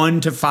from 1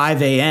 to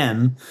 5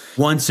 a.m.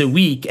 once a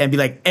week and be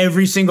like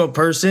every single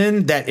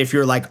person that if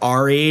you're like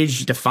our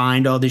age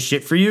defined all this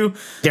shit for you,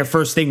 their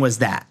first thing was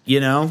that, you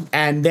know?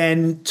 And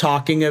then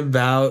talking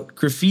about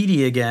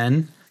graffiti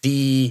again,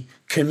 the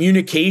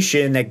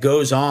communication that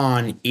goes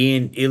on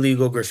in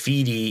illegal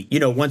graffiti, you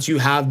know, once you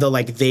have the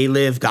like They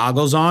Live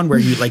goggles on where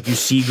you like you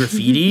see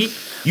graffiti,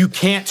 you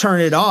can't turn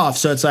it off.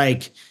 So it's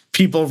like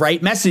people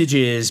write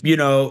messages, you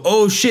know,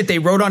 oh shit, they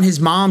wrote on his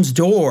mom's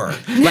door.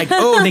 Like,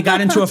 oh, they got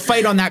into a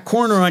fight on that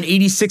corner on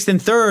 86th and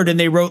 3rd and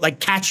they wrote like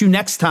catch you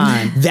next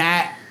time.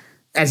 That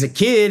as a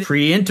kid,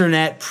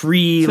 pre-internet,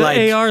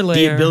 like AR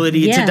the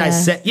ability to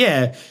dissect,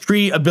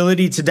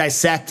 pre-ability to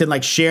dissect and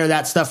like share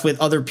that stuff with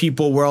other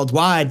people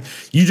worldwide.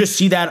 You just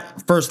see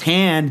that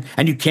firsthand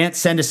and you can't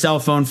send a cell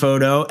phone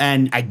photo.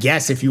 And I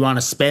guess if you want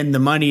to spend the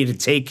money to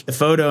take the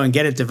photo and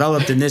get it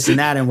developed and this and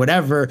that and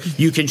whatever,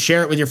 you can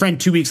share it with your friend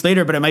 2 weeks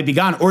later, but it might be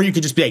gone. Or you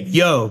could just be like,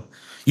 yo,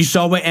 you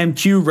saw what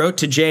MQ wrote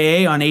to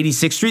JA on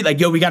 86th Street? Like,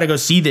 yo, we got to go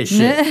see this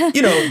shit.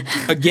 You know,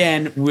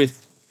 again, with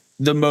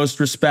the most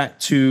respect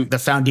to the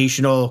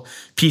foundational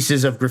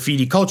pieces of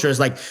graffiti culture is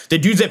like the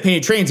dudes that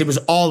painted trains, it was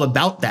all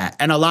about that.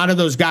 And a lot of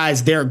those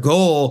guys, their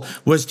goal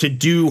was to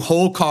do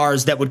whole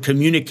cars that would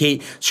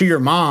communicate to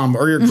your mom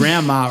or your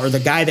grandma or the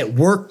guy that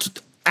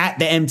worked at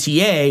the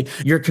MTA.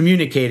 You're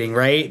communicating,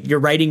 right? You're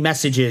writing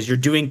messages. You're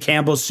doing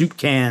Campbell's soup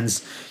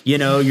cans. You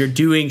know, you're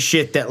doing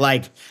shit that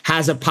like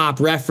has a pop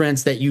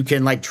reference that you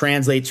can like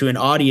translate to an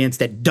audience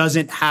that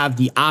doesn't have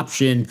the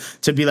option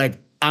to be like,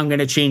 I'm going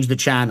to change the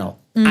channel.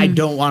 I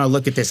don't want to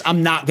look at this.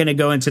 I'm not going to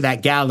go into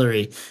that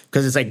gallery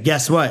because it's like,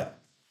 guess what?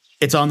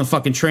 It's on the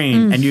fucking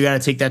train and you got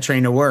to take that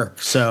train to work.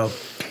 So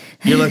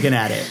you're looking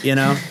at it, you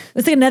know?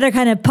 It's like another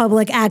kind of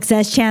public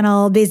access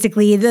channel,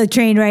 basically, the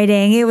train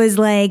writing. It was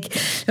like,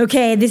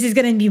 okay, this is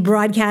going to be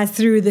broadcast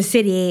through the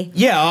city.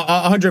 Yeah,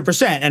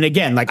 100%. And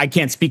again, like I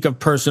can't speak of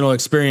personal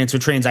experience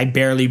with trains. I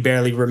barely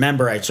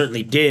remember. I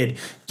certainly did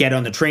get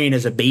on the train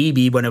as a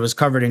baby when it was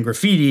covered in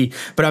graffiti.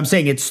 But I'm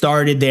saying it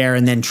started there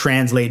and then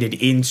translated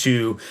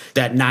into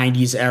that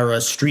 90s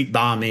era street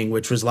bombing,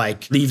 which was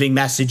like leaving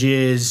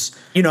messages,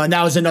 you know, and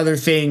that was another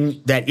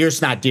thing that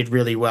Earsnot did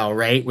really well,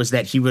 right? Was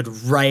that he would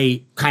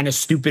write kind of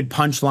stupid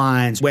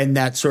punchlines when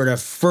that sort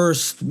of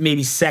first,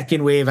 maybe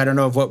second wave, I don't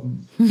know of what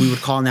we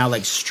would call now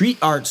like street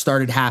art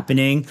started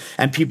happening,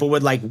 and people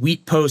would like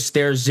wheat post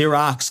their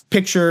Xerox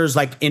pictures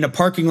like in a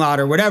parking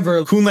lot or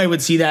whatever. Kunle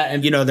would see that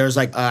and, you know, there's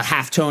like a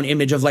halftone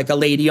image of like a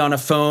lady on a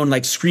phone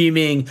like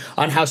screaming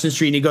on Houston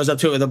Street, and he goes up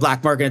to it with a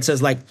black marker and it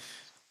says like,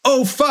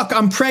 oh, fuck,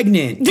 I'm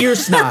pregnant,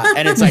 Earsnot.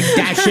 And it's like,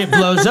 that shit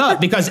blows up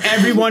because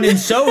everyone in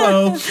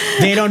Soho,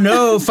 they don't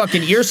know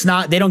fucking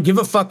Earsnot. They don't give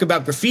a fuck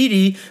about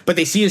graffiti, but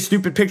they see a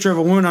stupid picture of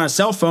a woman on a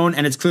cell phone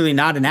and it's clearly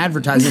not an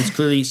advertisement. It's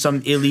clearly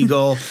some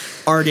illegal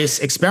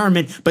artist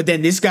experiment. But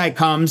then this guy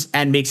comes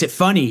and makes it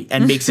funny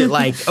and makes it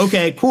like,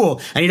 okay,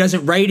 cool. And he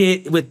doesn't write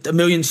it with a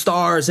million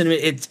stars and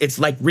it's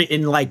like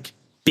written like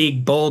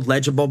big, bold,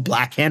 legible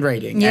black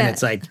handwriting. And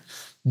it's like,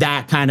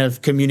 that kind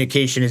of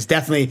communication is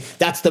definitely,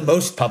 that's the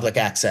most public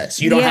access.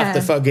 You don't have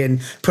to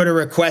fucking put a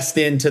request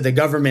into the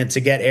government to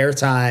get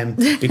airtime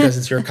because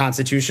it's your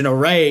constitutional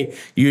right.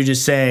 You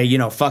just say, you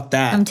know, fuck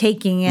that. I'm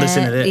taking it.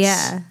 Listen to this.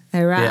 Yeah,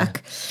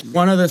 Iraq. Yeah.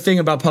 One other thing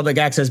about public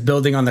access,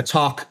 building on the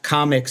Talk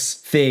Comics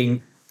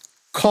thing,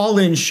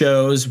 call-in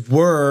shows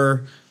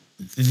were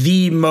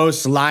the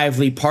most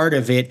lively part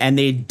of it, and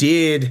they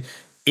did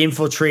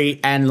infiltrate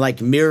and like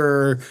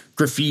mirror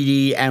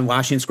graffiti and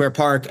Washington Square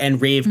Park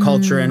and rave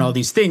culture and all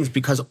these things,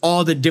 because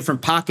all the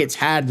different pockets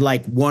had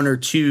like one or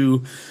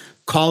two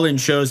call-in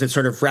shows that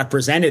sort of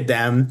represented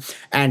them,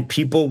 and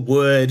people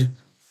would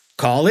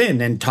call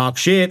in and talk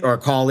shit or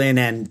call in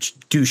and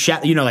do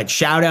like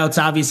shout outs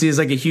obviously is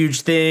like a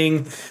huge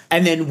thing.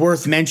 And then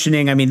worth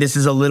mentioning, I mean, this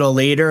is a little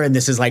later and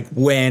this is like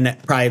when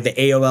probably the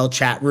AOL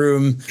chat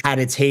room had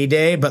its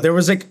heyday, but there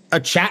was like a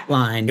chat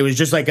line. It was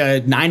just like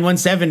a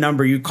 917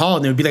 number you called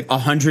and there would be like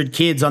 100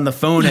 kids on the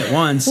phone at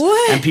once.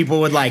 And people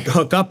would like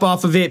hook up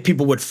off of it.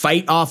 People would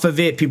fight off of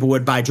it. People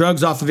would buy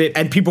drugs off of it.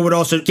 And people would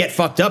also get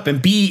fucked up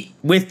and be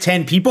with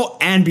 10 people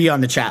and be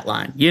on the chat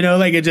line. You know,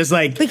 like it just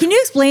like... But can you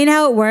explain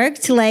how it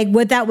worked? Like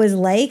what that was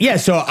like? Yeah,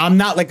 so I'm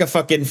not like a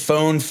fucking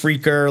phone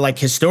freaker like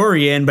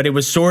historian, but it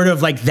was sort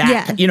of like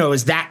that, you know, it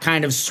was that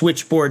kind of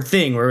switchboard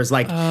thing where it was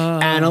like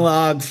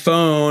analog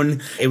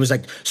phone. It was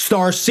like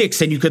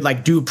 *6 and you could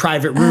like do a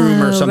private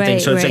room or something.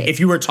 So it's like if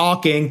you were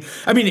talking,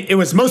 I mean, it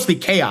was mostly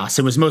chaos.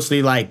 It was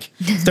mostly like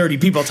 30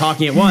 people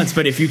talking at once.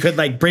 But if you could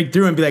like break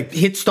through and be like,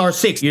 hit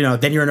 *6, you know,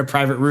 then you're in a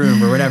private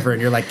room or whatever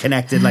and you're like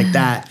connected like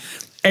that.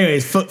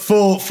 Anyways, full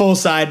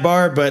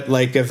sidebar, but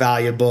like a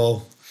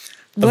valuable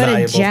What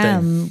a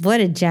gem. Thing. What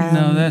a gem.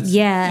 No, that's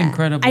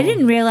incredible. I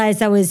didn't realize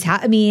that was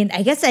I mean,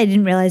 I guess I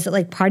didn't realize that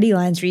like party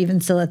lines were even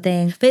still a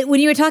thing. But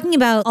when you were talking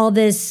about all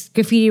this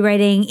graffiti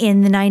writing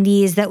in the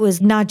 90s that was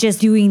not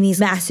just doing these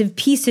massive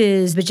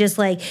pieces, but just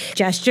like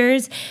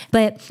gestures.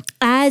 But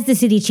as the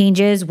city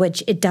changes,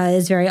 which it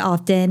does very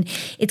often,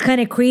 it's kind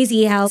of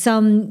crazy how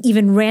some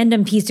even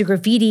random piece of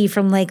graffiti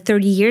from like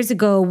 30 years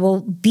ago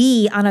will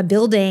be on a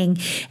building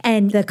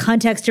and the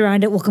context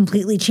around it will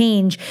completely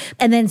change.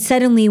 And then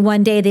suddenly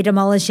one day they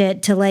demolish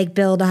it to like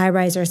build a high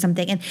rise or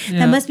something. And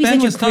that must be Ben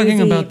such was a crazy...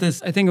 talking about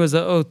this. I think it was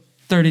a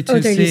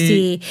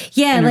 32C.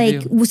 Yeah,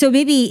 interview. like, so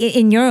maybe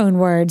in your own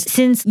words,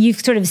 since you've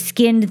sort of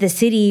skinned the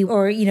city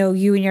or, you know,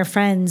 you and your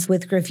friends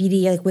with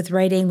graffiti, like with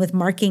writing, with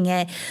marking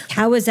it,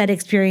 how was that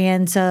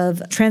experience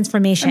of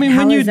transformation? I mean,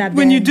 how has that been?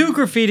 when you do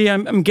graffiti,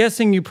 I'm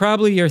guessing you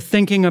probably are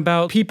thinking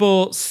about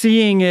people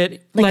seeing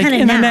it like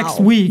in the next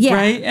week,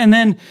 right? And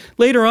then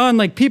later on,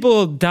 like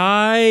people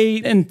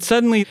die and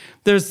suddenly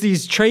there's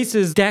these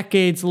traces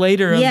decades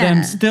later of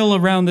them still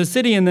around the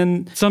city. And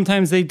then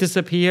sometimes they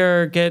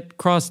disappear, get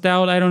crossed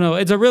out. I don't know.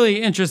 It's a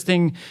really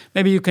interesting,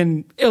 maybe you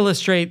can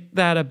illustrate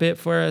that a bit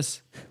for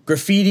us.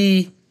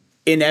 Graffiti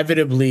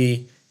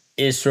inevitably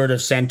is sort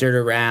of centered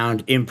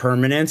around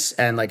impermanence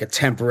and like a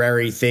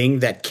temporary thing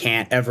that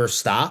can't ever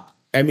stop.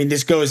 I mean,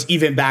 this goes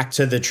even back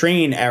to the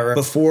train era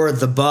before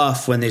the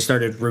buff when they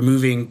started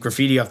removing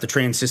graffiti off the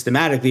trains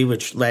systematically,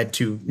 which led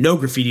to no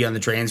graffiti on the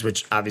trains,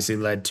 which obviously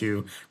led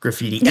to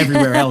graffiti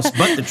everywhere else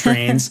but the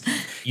trains.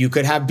 You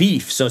could have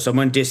beef. So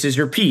someone disses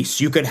your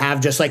piece. You could have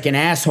just like an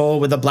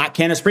asshole with a black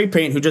can of spray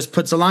paint who just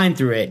puts a line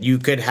through it. You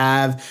could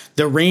have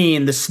the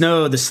rain, the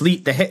snow, the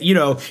sleet, you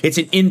know, it's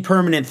an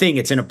impermanent thing.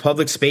 It's in a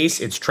public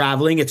space. It's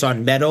traveling. It's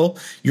on metal.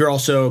 You're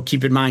also,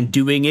 keep in mind,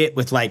 doing it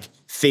with like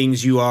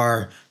things you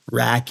are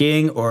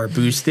racking or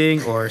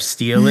boosting or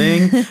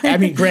stealing. I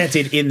mean,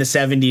 granted, in the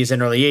 70s and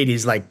early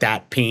 80s, like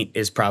that paint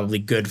is probably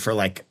good for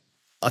like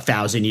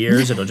 1,000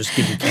 years. It'll just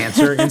give you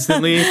cancer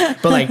instantly,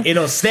 but like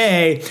it'll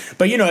stay.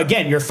 But you know,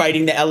 again, you're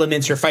fighting the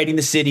elements, you're fighting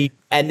the city.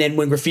 And then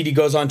when graffiti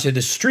goes onto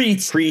the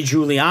streets,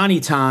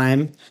 pre-Giuliani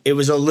time, it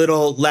was a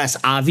little less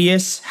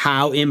obvious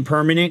how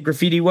impermanent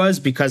graffiti was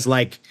because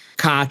like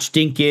Koch,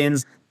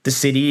 Dinkins, the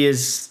city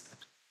is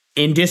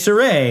in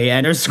disarray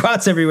and there's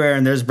squats everywhere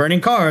and there's burning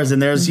cars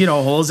and there's, you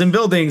know, holes in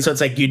buildings. So it's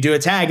like you do a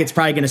tag, it's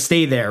probably going to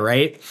stay there,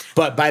 right?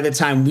 But by the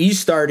time we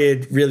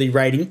started really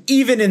writing,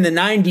 even in the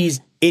 90s,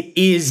 it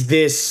is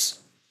this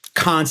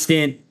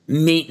constant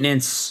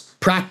maintenance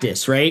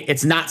practice, right?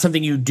 It's not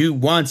something you do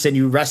once and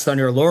you rest on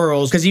your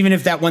laurels. Because even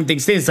if that one thing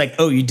stays, it's like,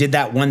 oh, you did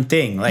that one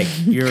thing. Like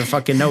you're a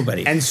fucking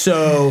nobody. And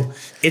so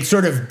it's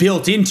sort of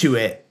built into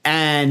it.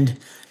 And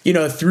you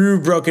know,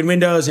 through broken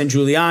windows and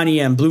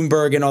Giuliani and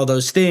Bloomberg and all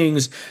those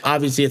things,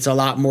 obviously it's a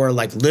lot more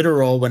like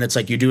literal when it's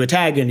like you do a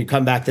tag and you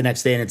come back the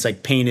next day and it's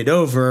like painted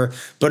over.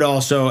 But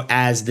also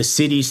as the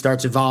city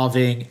starts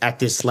evolving at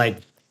this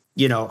like,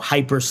 you know,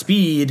 hyper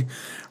speed,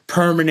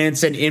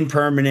 permanence and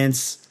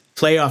impermanence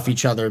play off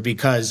each other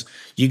because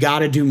you got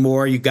to do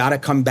more. You got to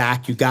come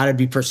back. You got to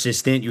be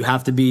persistent. You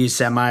have to be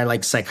semi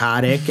like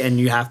psychotic and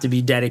you have to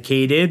be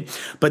dedicated.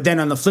 But then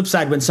on the flip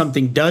side, when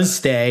something does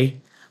stay,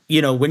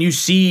 you know, when you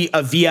see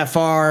a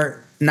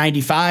VFR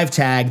 95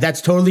 tag,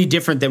 that's totally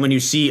different than when you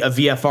see a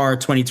VFR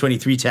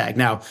 2023 tag.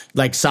 Now,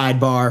 like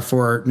sidebar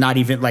for not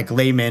even like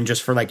laymen,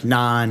 just for like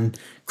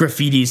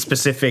non-graffiti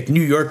specific,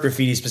 New York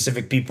graffiti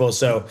specific people.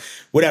 So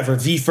whatever,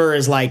 VFR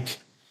is like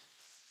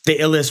the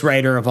illest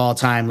writer of all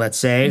time, let's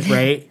say,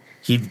 right?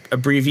 He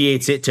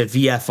abbreviates it to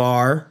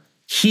VFR.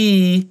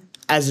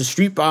 As a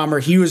street bomber,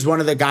 he was one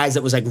of the guys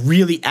that was like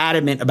really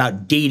adamant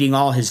about dating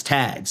all his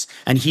tags.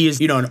 And he is,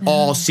 you know, an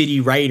all city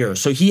writer.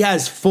 So he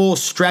has full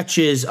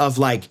stretches of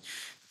like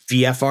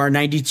VFR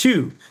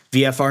 92,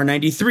 VFR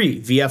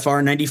 93,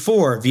 VFR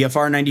 94,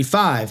 VFR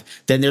 95.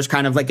 Then there's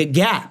kind of like a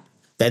gap.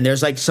 Then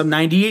there's like some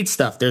 98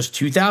 stuff. There's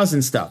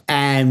 2000 stuff.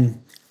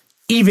 And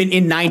even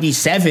in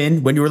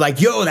 97, when you were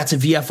like, yo, that's a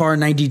VFR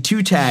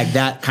 92 tag,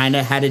 that kind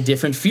of had a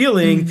different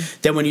feeling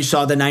than when you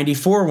saw the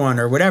 94 one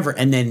or whatever.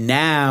 And then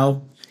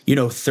now, you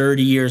know,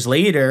 30 years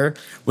later,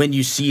 when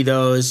you see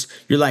those,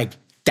 you're like,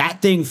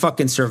 that thing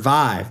fucking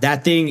survived.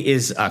 That thing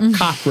is a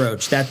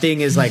cockroach. That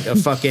thing is like a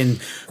fucking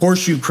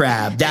horseshoe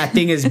crab. That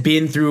thing has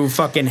been through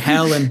fucking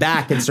hell and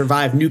back and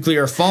survived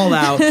nuclear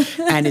fallout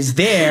and is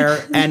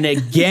there. And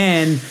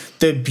again,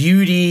 the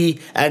beauty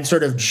and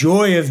sort of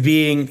joy of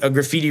being a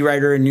graffiti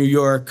writer in New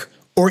York,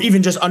 or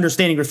even just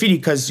understanding graffiti,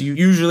 because you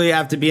usually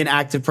have to be an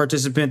active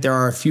participant. There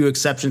are a few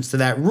exceptions to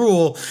that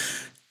rule.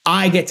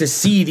 I get to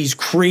see these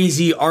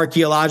crazy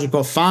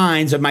archaeological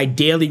finds of my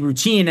daily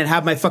routine and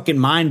have my fucking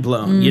mind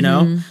blown, you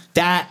know?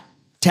 That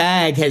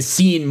tag has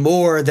seen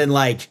more than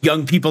like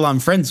young people I'm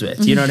friends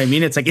with. You know what I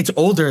mean? It's like, it's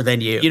older than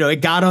you. You know,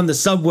 it got on the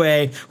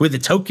subway with a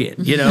token,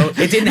 you know?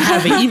 It didn't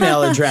have an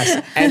email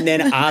address. And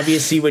then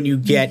obviously when you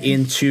get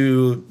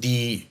into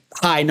the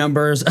high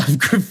numbers of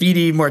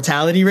graffiti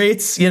mortality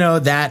rates, you know,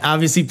 that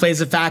obviously plays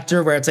a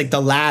factor where it's like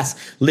the last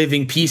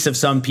living piece of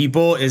some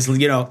people is,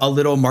 you know, a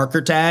little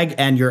marker tag,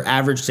 and your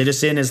average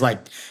citizen is like,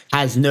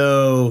 has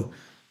no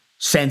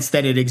sense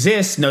that it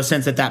exists, no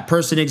sense that that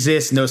person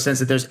exists, no sense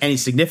that there's any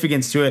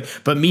significance to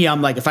it. But me,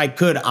 I'm like, if I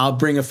could, I'll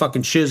bring a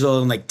fucking chisel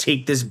and like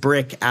take this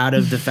brick out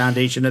of the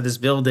foundation of this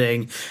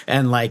building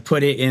and like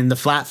put it in the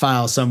flat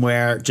file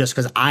somewhere just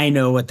because I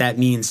know what that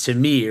means to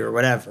me or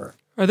whatever.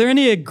 Are there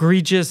any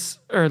egregious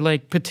or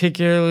like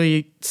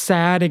particularly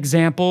sad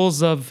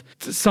examples of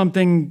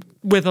something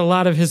with a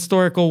lot of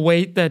historical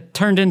weight that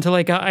turned into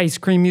like an ice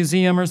cream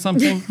museum or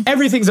something?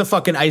 Everything's a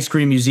fucking ice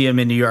cream museum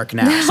in New York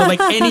now. So like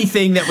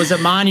anything that was a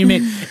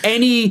monument,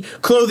 any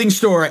clothing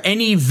store,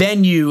 any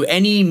venue,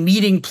 any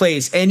meeting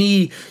place,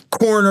 any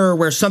corner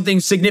where something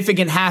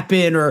significant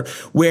happened, or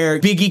where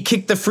Biggie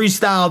kicked the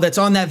freestyle that's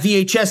on that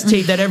VHS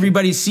tape that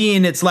everybody's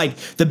seeing, it's like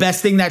the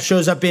best thing that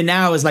shows up in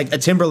now is like a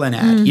Timberland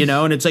ad, you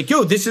know? And it's like,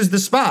 yo, this is the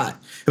spot.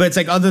 But it's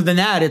like, other than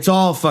that, it's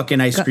all fucking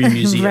ice cream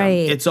museum.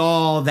 Right. It's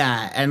all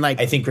that. And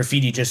like, I think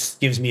graffiti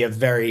just gives me a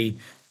very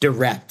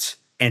direct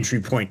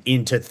entry point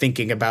into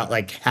thinking about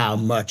like how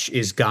much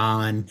is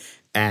gone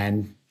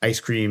and ice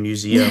cream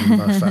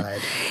museum-ified.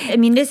 I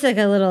mean, this is like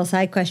a little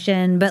side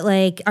question, but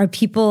like, are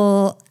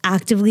people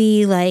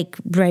actively like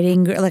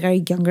writing, like are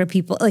younger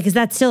people, like is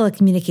that still a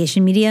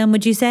communication medium,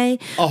 would you say?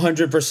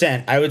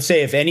 100%. I would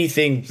say if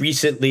anything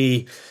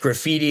recently,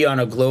 graffiti on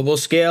a global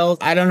scale,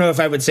 I don't know if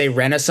I would say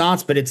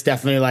renaissance, but it's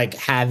definitely like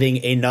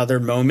having another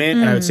moment.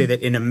 And I would say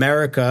that in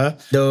America,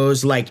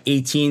 those like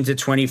 18 to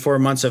 24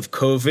 months of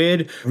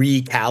COVID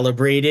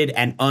recalibrated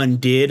and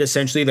undid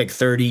essentially like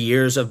 30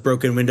 years of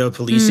broken window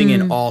policing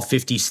in all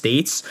 50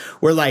 states,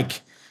 where like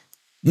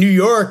New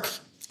York,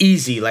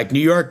 easy. Like New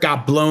York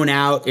got blown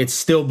out. It's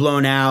still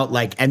blown out.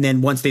 Like, and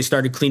then once they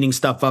started cleaning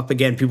stuff up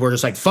again, people were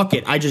just like, fuck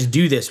it. I just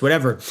do this,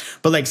 whatever.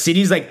 But like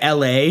cities like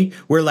LA,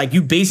 where like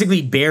you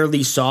basically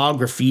barely saw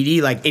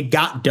graffiti, like it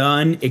got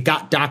done, it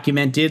got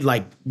documented,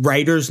 like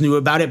writers knew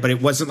about it, but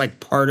it wasn't like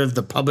part of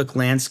the public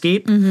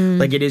landscape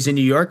like it is in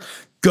New York.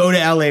 Go to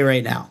LA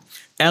right now.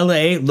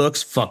 LA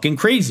looks fucking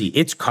crazy.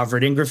 It's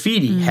covered in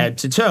graffiti head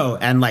to toe.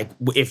 And like,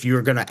 if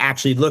you're going to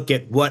actually look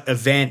at what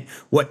event,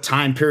 what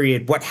time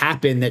period, what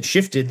happened that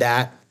shifted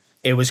that,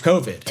 it was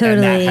COVID. Totally.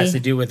 And that has to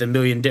do with a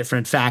million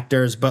different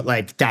factors, but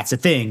like, that's a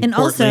thing. And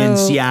Portland,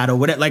 also, Seattle,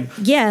 whatever. Like,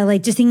 yeah,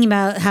 like just thinking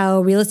about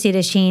how real estate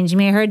has changed. I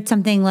mean, I heard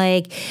something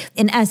like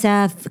in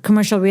SF,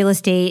 commercial real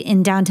estate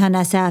in downtown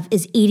SF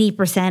is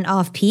 80%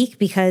 off peak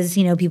because,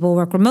 you know, people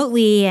work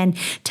remotely and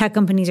tech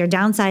companies are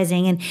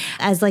downsizing. And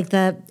as like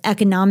the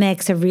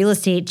economics of real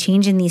estate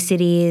change in these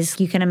cities,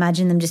 you can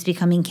imagine them just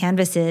becoming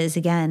canvases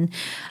again.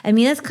 I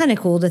mean, that's kind of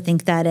cool to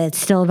think that it's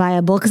still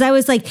viable. Because I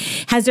was like,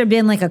 has there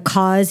been like a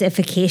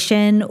causification,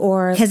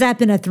 or has that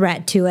been a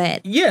threat to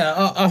it?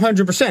 yeah,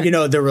 100%. You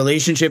know, the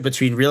relationship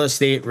between real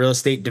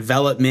estate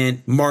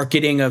development,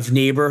 marketing of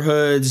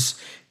neighborhoods,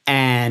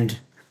 and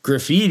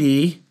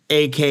graffiti,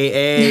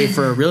 AKA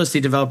for a real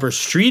estate developer,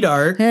 street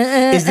art,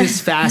 is this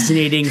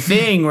fascinating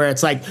thing where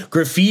it's like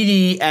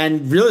graffiti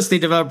and real estate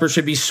developers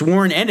should be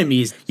sworn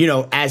enemies. You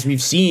know, as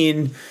we've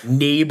seen,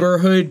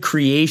 neighborhood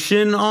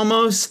creation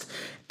almost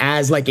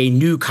as like a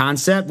new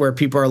concept where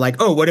people are like,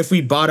 oh, what if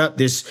we bought up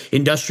this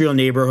industrial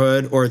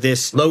neighborhood or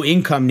this low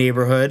income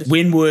neighborhood?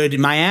 Wynwood,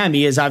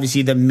 Miami is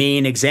obviously the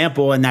main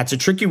example. And that's a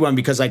tricky one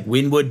because like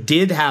Wynwood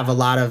did have a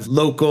lot of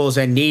locals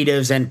and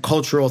natives and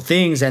cultural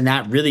things. And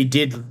that really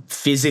did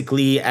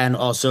physically and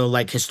also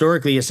like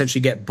historically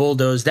essentially get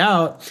bulldozed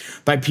out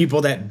by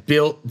people that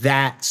built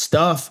that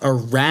stuff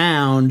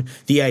around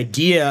the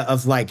idea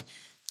of like,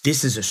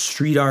 this is a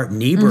street art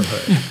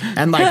neighborhood.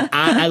 And like,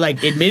 I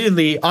like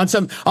admittedly on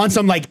some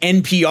like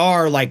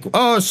NPR, like,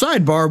 oh,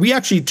 sidebar, we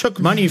actually took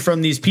money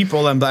from these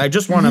people. And I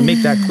just want to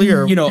make that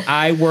clear. You know,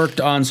 I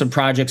worked on some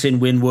projects in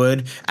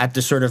Wynwood at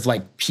the sort of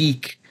like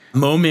peak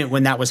moment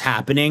when that was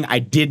happening, I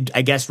did,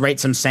 I guess, write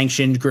some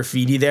sanctioned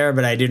graffiti there,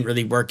 but I didn't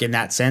really work in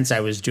that sense. I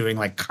was doing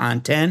like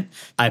content.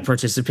 I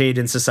participate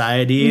in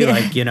society,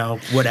 like, you know,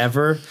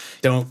 whatever.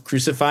 Don't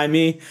crucify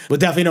me. Well,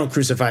 definitely don't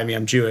crucify me.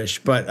 I'm Jewish,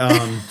 but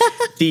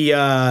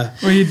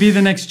or you'd be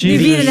the next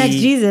Jesus. You'd be the next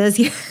Jesus.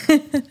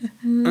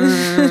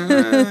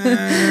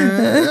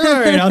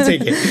 All right, I'll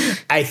take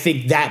it. I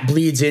think that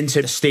bleeds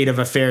into the state of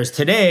affairs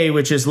today,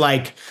 which is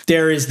like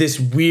there is this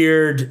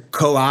weird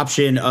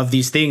co-option of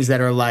these things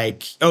that are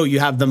like, oh, you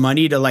have the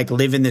money to like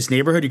live in this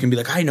neighborhood. You can be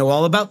like, I know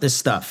all about this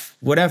stuff.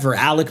 Whatever.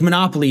 Alec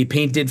Monopoly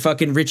painted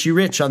fucking Richie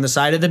Rich on the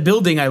side of the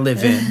building I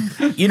live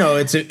in. You know,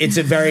 it's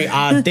a very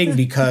odd thing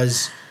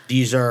because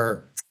these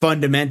are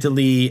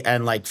fundamentally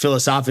and like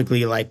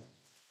philosophically like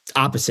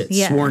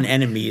opposites, sworn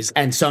enemies.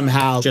 And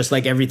somehow, just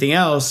like everything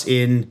else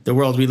in the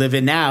world we live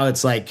in now,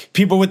 it's like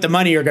people with the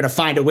money are going to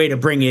find a way to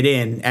bring it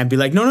in and be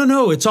like,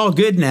 no, it's all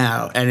good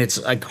now. And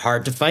it's like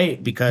hard to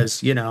fight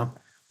because, you know,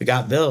 we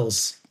got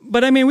bills.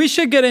 But I mean, we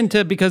should get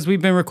into, because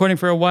we've been recording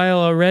for a while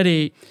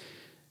already,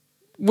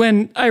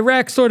 when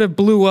Iraq sort of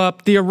blew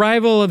up, the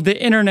arrival of the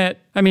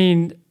internet, I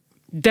mean,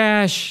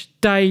 Dash,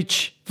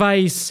 Deitch,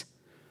 Vice,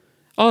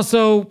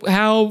 also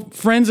how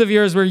friends of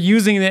yours were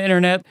using the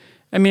internet.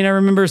 I mean, I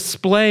remember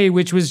Splay,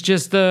 which was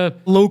just the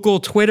local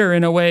Twitter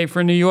in a way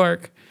for New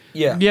York.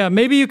 Yeah. Yeah,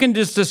 maybe you can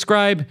just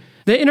describe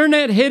the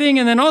internet hitting,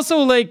 and then also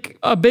like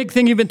a big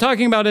thing you've been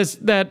talking about is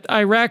that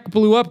Iraq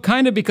blew up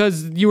kind of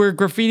because you were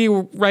graffiti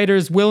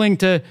writers willing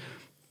to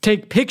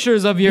take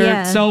pictures of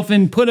yourself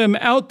and put them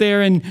out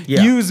there and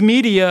use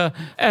media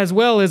as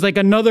well as like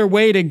another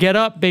way to get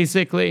up,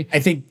 basically. I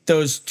think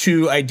those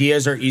two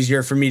ideas are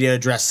easier for me to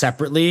address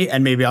separately.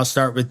 And maybe I'll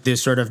start with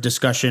this sort of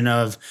discussion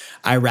of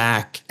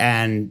Iraq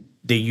and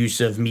the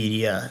use of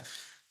media.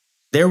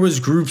 There was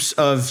groups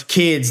of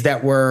kids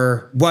that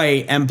were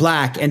white and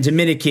black and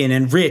Dominican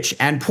and rich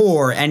and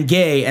poor and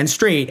gay and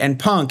straight and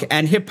punk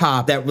and hip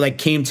hop that like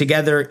came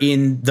together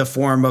in the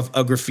form of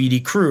a graffiti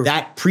crew.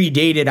 That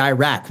predated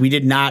Iraq. We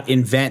did not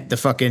invent the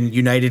fucking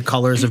United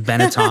Colors of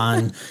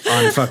Benetton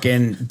on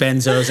fucking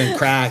benzos and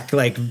crack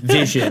like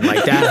vision.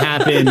 Like that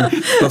happened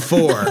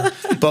before.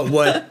 But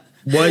what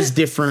was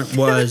different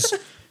was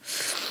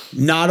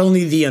not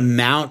only the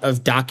amount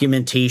of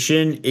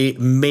documentation,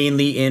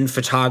 mainly in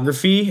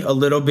photography, a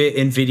little bit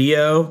in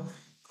video,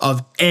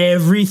 of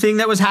everything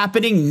that was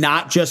happening,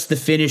 not just the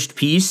finished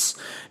piece,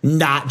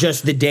 not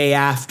just the day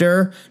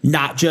after,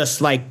 not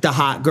just like the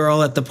hot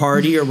girl at the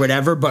party or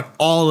whatever, but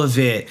all of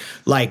it,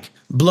 like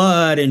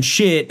blood and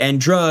shit and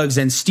drugs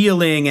and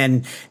stealing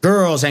and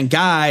girls and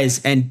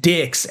guys and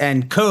dicks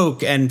and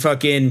coke and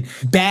fucking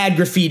bad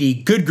graffiti,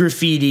 good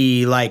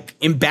graffiti, like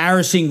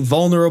embarrassing,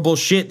 vulnerable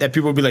shit that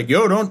people would be like,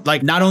 yo, don't,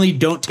 like, not only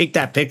don't take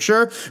that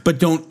picture, but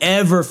don't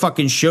ever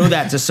fucking show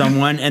that to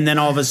someone. And then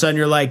all of a sudden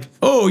you're like,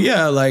 oh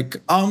yeah, like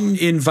I'm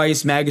in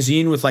Vice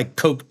magazine with like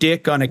coke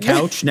dick on a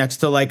couch next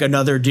to like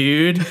another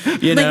dude,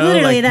 you know?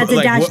 Literally, like, that's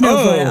a Dash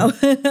No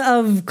photo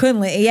of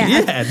Kunle.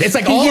 Yeah, it's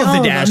like all of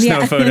the Dash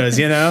No photos,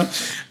 you know?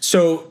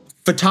 So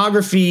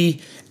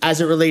photography, as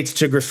it relates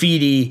to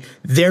graffiti,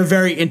 they're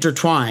very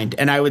intertwined.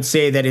 And I would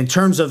say that in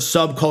terms of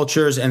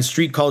subcultures and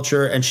street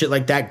culture and shit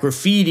like that,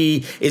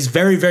 graffiti is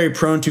very, very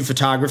prone to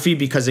photography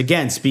because,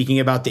 again, speaking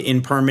about the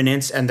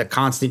impermanence and the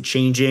constant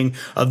changing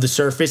of the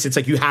surface, it's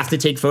like you have to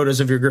take photos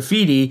of your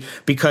graffiti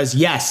because,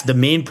 yes, the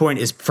main point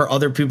is for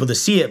other people to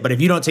see it. But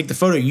if you don't take the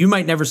photo, you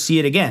might never see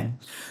it again.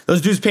 Those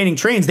dudes painting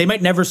trains, they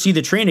might never see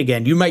the train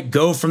again. You might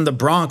go from the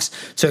Bronx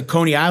to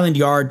Coney Island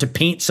Yard to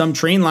paint some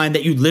train line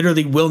that you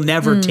literally will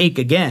never take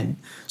again.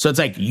 So it's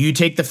like you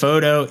take the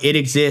photo, it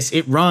exists,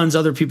 it runs,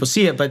 other people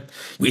see it, but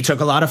we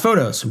took a lot of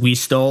photos. We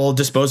stole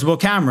disposable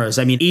cameras.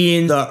 I mean,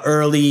 in the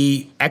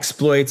early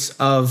exploits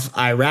of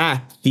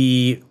Iraq,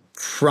 the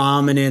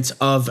prominence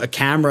of a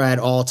camera at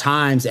all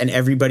times and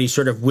everybody's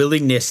sort of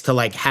willingness to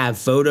like have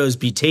photos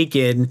be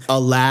taken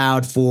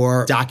allowed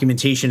for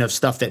documentation of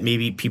stuff that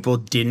maybe people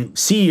didn't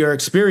see or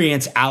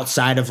experience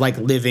outside of like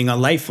living a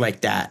life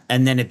like that.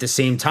 And then at the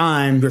same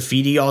time,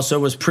 graffiti also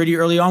was pretty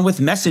early on with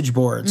message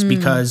boards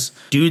because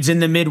dudes in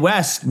the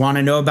Midwest want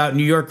to know about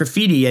New York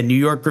graffiti and New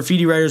York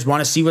graffiti writers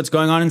want to see what's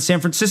going on in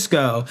San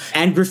Francisco,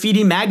 and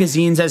graffiti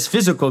magazines as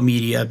physical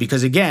media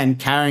because, again,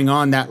 carrying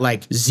on that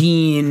like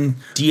zine,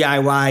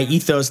 DIY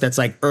ethos that's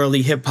like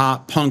early hip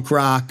hop, punk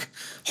rock,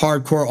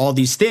 hardcore, all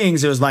these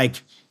things. It was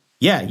like,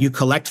 yeah, you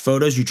collect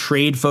photos, you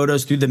trade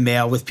photos through the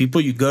mail with people,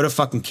 you go to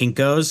fucking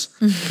Kinko's,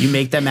 you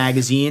make that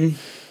magazine,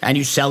 and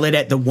you sell it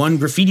at the one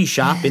graffiti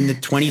shop in the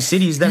 20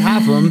 cities that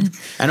have them,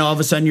 and all of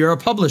a sudden you're a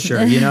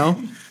publisher, you know?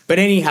 But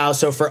anyhow,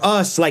 so for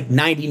us, like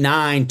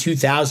 99,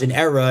 2000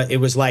 era, it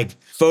was like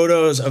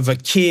photos of a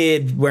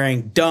kid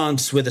wearing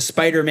dunks with a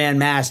Spider-Man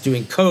mask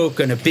doing coke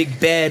on a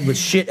big bed with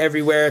shit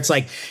everywhere. It's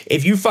like,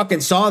 if you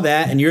fucking saw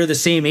that and you're the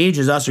same age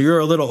as us or you're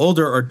a little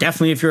older or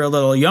definitely if you're a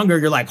little younger,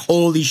 you're like,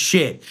 holy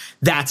shit,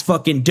 that's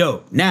fucking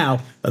dope.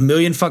 Now, a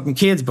million fucking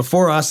kids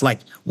before us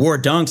like wore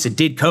dunks and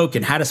did coke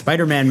and had a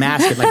Spider-Man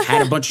mask and like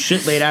had a bunch of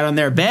shit laid out on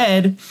their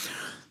bed.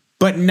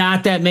 but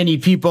not that many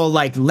people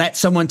like let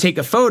someone take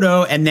a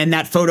photo and then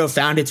that photo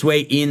found its way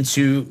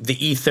into the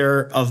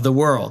ether of the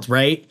world,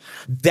 right?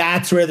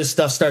 That's where the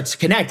stuff starts to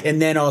connect.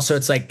 And then also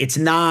it's like, it's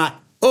not,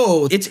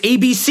 oh, it's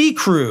ABC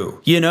Crew,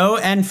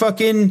 and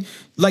fucking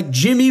like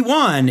Jimmy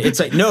One. It's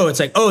like, no, it's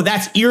like, oh,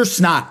 that's ear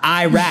snot,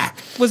 Iraq.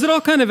 Was it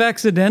all kind of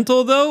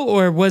accidental though,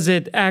 or was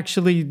it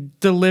actually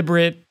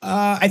deliberate?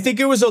 I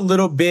think it was a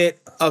little bit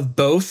of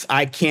both.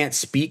 I can't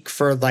speak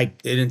for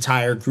like an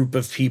entire group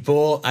of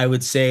people. I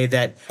would say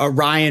that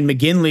Ryan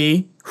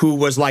McGinley, who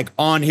was like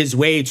on his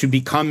way to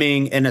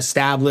becoming an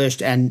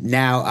established and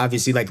now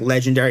obviously like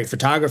legendary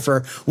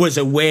photographer, was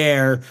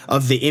aware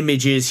of the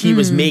images he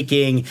was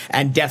making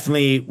and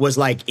definitely was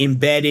like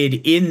embedded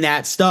in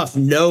that stuff,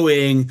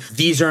 knowing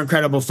these are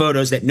incredible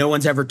photos that no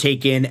one's ever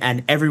taken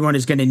and everyone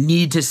is going to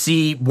need to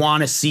see,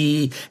 want to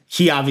see.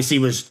 He obviously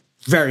was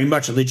very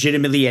much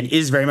legitimately and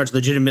is very much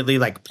legitimately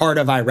like part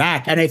of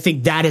Iraq. And I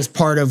think that is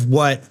part of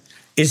what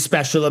is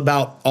special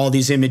about all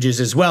these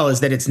images as well, is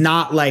that it's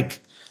not like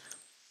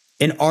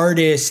an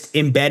artist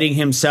embedding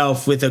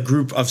himself with a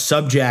group of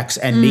subjects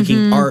and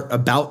making art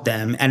about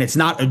them. And it's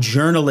not a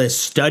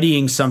journalist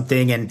studying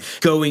something and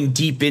going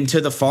deep into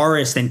the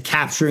forest and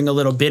capturing a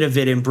little bit of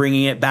it and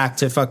bringing it back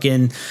to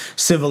fucking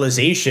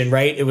civilization,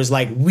 right? It was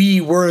like,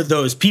 we were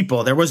those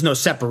people. There was no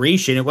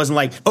separation. It wasn't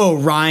like, oh,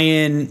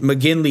 Ryan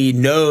McGinley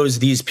knows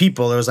these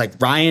people. It was like,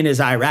 Ryan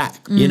is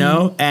Iraq,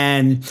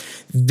 And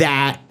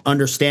that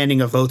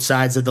understanding of both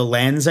sides of the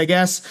lens, I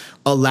guess,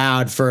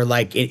 allowed for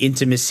like an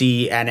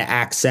intimacy and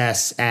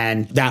access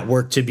and that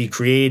work to be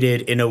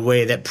created in a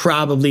way that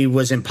probably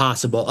was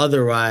impossible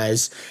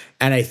otherwise.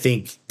 And I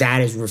think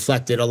that is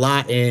reflected a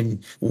lot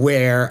in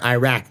where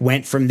Iraq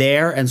went from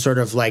there and sort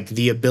of like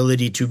the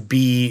ability to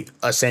be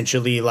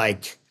essentially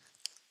like,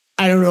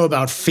 I don't know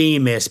about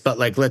famous, but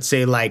like, let's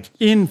say like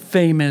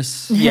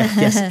infamous. Yeah.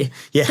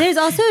 There's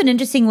also an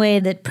interesting way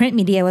that print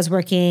media was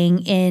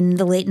working in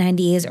the late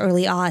 90s,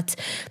 early aughts.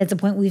 It's a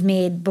point we've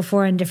made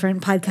before in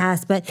different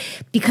podcasts, but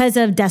because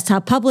of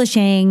desktop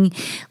publishing,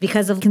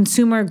 because of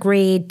consumer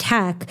grade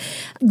tech,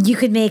 you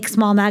could make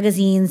small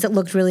magazines that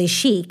looked really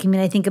chic. I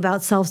mean, I think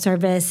about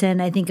Self-Service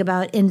and I think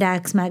about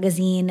Index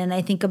magazine and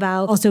I think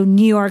about also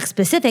New York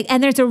specific.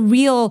 And there's a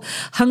real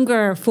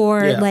hunger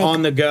for like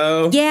on the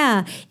go.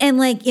 Yeah. And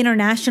like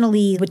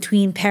internationally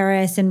between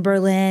Paris and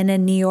Berlin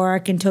and New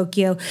York and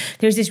Tokyo,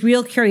 there's this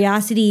real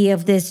curiosity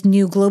of this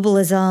new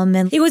globalism.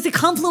 And it was a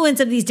confluence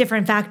of these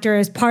different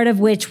factors, part of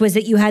which was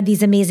that you had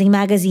these amazing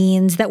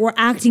magazines that were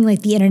acting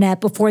like the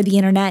internet before the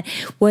internet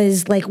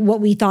was like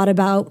what we thought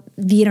about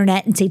the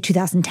internet in, say,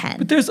 2010.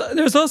 But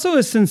there's also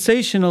a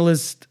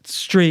sensationalist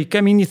streak.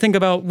 I mean, you think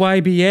about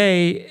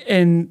YBA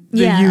in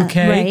the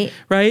UK,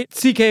 right?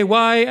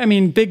 CKY, I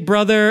mean, Big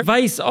Brother,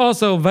 Vice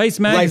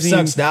magazine. Life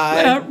Sucks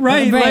Die.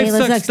 Life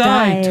Sucks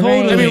Die,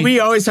 totally. Right. I mean, we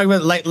always talk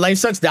about Life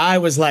Sucks Die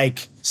was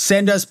like,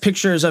 send us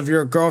pictures of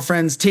your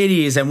girlfriend's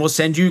titties and we'll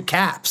send you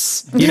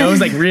caps. It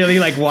was like really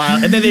like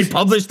wild. And then they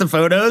published the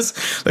photos.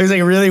 It was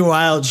like really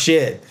wild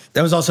shit.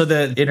 That was also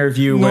the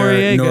interview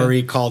where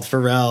Nori called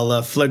Pharrell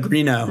a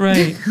flagrino.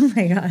 Right. Oh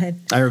my God.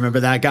 I remember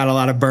that. Got a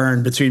lot of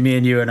burn between me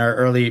and you in our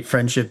early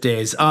friendship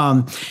days.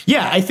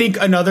 I think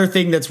another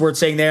thing that's worth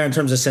saying there in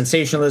terms of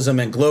sensationalism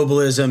and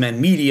globalism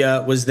and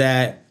media was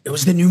that it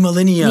was the new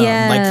millennium.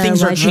 Yeah, like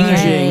things are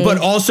changing, right. but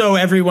also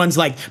everyone's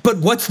like, but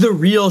what's the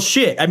real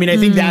shit? I mean, I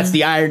think that's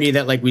the irony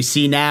that like we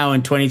see now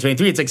in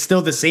 2023. It's like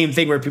still the same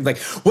thing where people are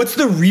like, what's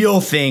the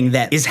real thing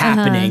that is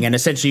happening? And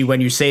essentially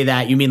when you say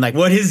that, you mean like,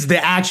 what is the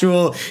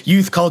actual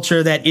youth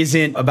culture that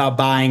isn't about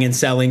buying and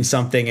selling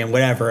something and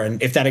whatever?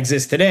 And if that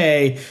exists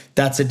today,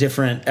 that's a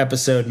different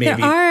episode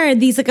maybe. There are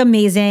these like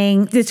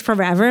amazing, this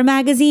Forever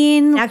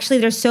magazine. Actually,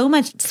 there's so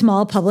much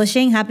small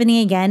publishing happening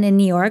again in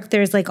New York.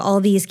 There's like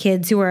all these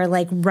kids who are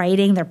like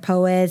writing, they're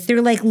poets.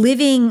 They're like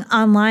living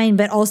online,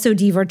 but also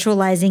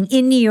devirtualizing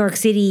in New York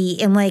City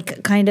in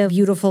like kind of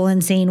beautiful,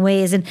 insane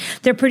ways. And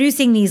they're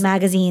producing these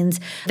magazines.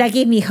 That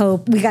gave me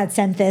hope. We got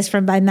sent this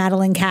by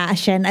Madeline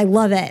Cash and I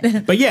love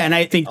it. But yeah, and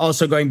I think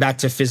also going back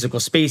to physical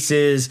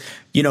spaces,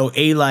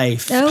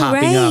 A-Life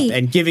popping up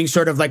and giving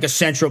sort of like a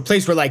central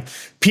place where like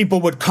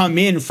people would come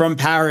in from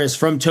Paris,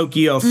 from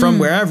Tokyo, from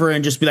wherever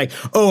and just be like,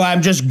 oh,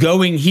 I'm just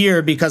going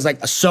here because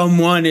like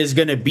someone is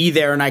going to be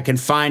there and I can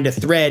find a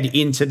thread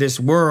into this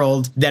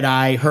world that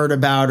I heard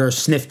about or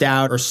sniffed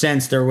out or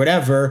sensed or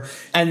whatever.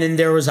 And then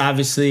there was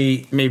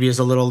obviously, maybe it's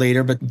a little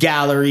later, but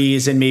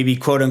galleries and maybe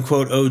quote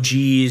unquote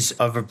OGs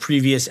of a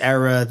previous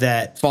era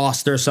that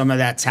foster some of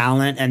that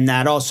talent. And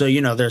that also,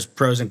 there's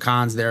pros and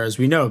cons there as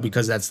we know,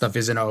 because that stuff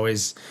isn't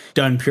always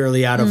done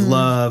purely out of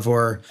love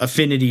or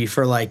affinity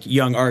for like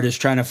young artists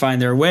trying to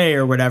find their way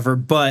or whatever.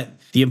 But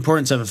the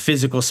importance of a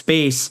physical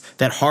space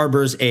that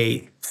harbors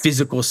a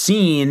physical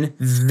scene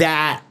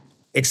that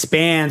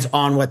expands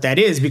on what that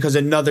is, because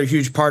another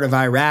huge part of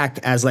Iraq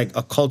as like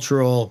a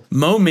cultural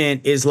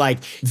moment is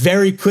like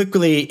very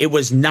quickly it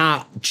was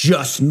not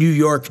just New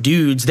York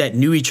dudes that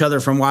knew each other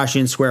from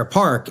Washington Square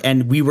Park.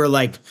 And we were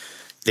like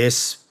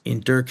this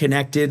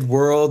interconnected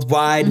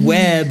worldwide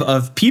web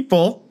of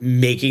people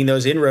making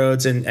those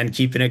inroads and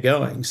keeping it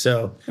going.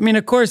 So, I mean,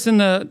 of course, in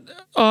the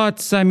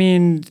aughts, I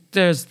mean,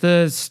 there's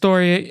the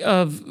story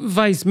of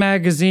Vice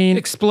magazine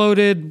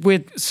exploded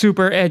with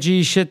super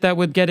edgy shit that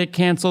would get it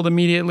canceled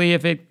immediately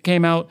if it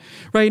came out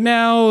right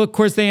now. Of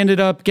course, they ended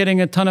up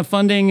getting a ton of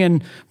funding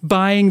and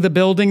buying the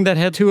building that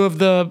had two of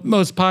the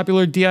most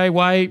popular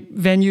DIY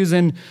venues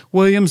in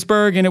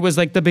Williamsburg. And it was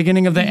like the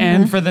beginning of the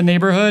end for the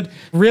neighborhood.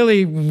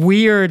 Really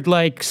weird,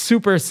 like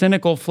super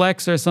cynical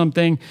flex or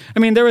something. I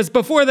mean, there was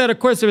before that, of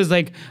course, there was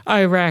like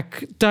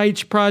Iraq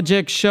Deitch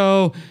Project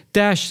show.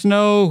 Dash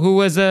Snow, who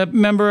was a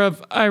member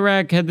of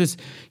Iraq, had this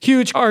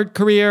huge art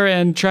career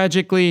and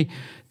tragically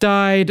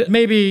died.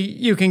 Maybe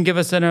you can give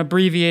us an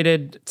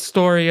abbreviated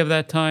story of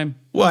that time.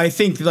 Well, I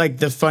think like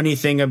the funny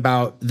thing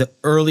about the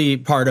early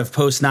part of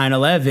post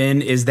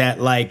 9/11 is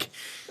that like,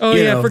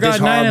 I forgot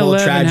this horrible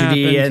 9/11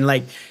 tragedy happened. And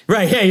like,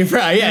 right, yeah, you're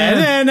right, yeah,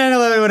 and then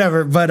 9/11,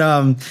 whatever.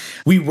 But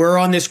we were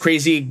on this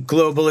crazy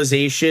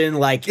globalization,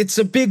 like it's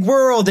a big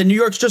world and New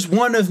York's just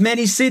one of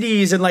many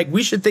cities and like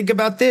we should think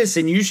about this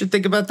and you should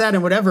think about that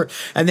and whatever.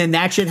 And then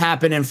that shit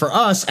happened. And for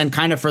us and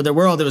kind of for the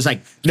world, it was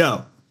like,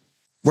 no,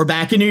 we're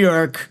back in New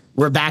York.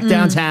 We're back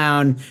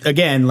downtown.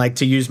 Again, like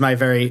to use my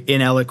very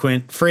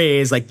ineloquent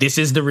phrase, like this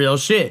is the real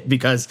shit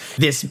because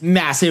this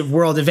massive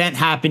world event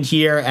happened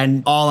here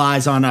and all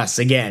eyes on us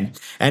again.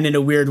 And in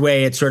a weird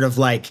way, it's sort of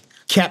like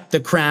kept the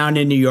crown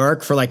in New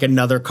York for like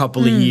another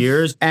couple of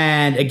years.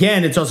 And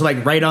again, it's also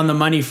like right on the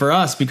money for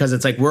us because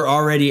it's like we're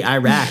already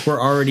Iraq, we're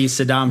already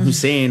Saddam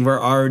Hussein, we're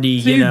already,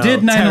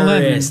 did 9/11.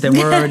 terrorists, and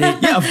we're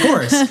already, yeah, of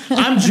course.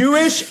 I'm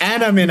Jewish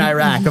and I'm in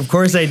Iraq. Of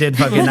course I did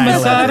fucking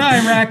 9/11. Mossad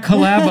Iraq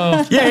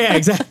collabo. Yeah,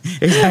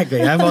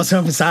 exactly. I'm also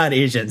a Mossad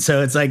agent.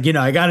 So it's like,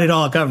 I got it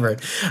all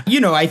covered.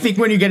 I think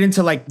when you get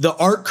into like the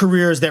art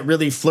careers that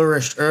really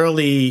flourished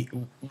early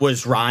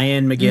was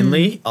Ryan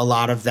McGinley. A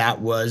lot of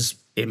that was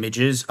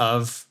images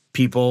of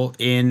people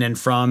in and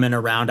from and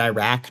around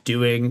Iraq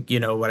doing,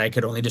 what I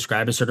could only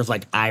describe as sort of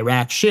like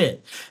Iraq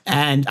shit.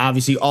 And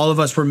obviously all of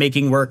us were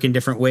making work in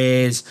different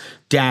ways,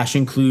 Dash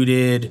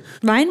included.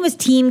 Ryan was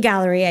Team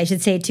Gallery, I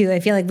should say, too. I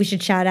feel like we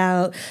should shout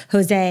out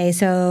Jose.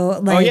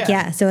 So,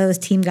 so it was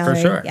Team Gallery.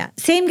 For sure. Yeah.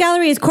 Same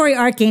gallery as Corey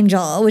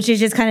Archangel, which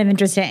is just kind of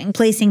interesting,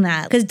 placing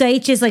that. Because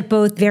Deitch is like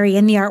both very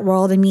in the art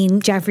world. I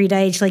mean, Jeffrey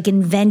Deitch like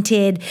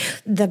invented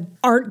the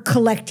art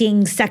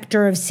collecting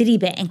sector of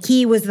Citibank.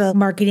 He was the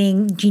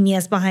marketing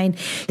genius behind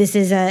this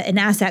is an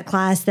asset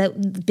class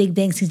that big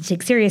banks can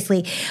take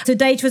seriously. So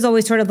Deitch was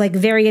always sort of like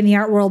very in the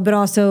art world, but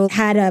also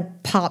had a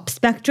pop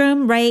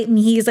spectrum, right? And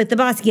he's like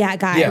the Basquiat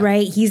guy,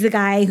 right? He's the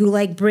guy who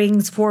like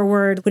brings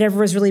forward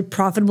whatever was really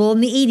profitable in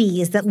the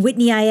 80s that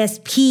Whitney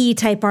ISP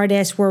type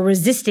artists were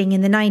resisting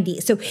in the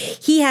 90s. So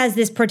he has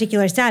this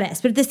particular status.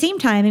 But at the same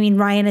time, I mean,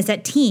 Ryan is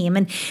at Team,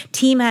 and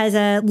Team has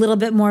a little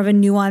bit more of a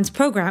nuanced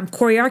program.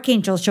 Corey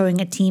Archangel showing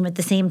at Team at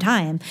the same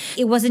time.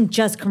 It wasn't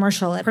just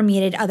commercial. It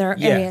permeated other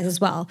areas as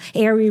well.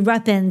 ARE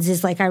Weapons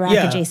is like Iraq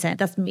adjacent.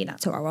 That's maybe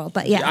not so our world,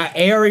 but yeah.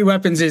 ARE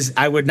Weapons is,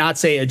 I would not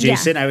say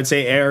adjacent. I would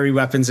say ARE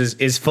Weapons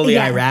is fully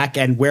Iraq.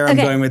 And where I'm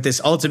going with this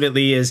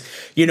ultimately is,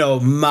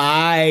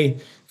 my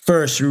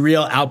first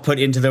real output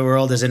into the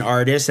world as an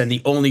artist, and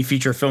the only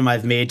feature film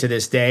I've made to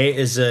this day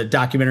is a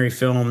documentary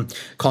film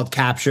called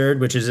Captured,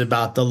 which is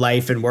about the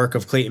life and work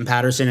of Clayton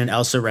Patterson and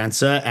Elsa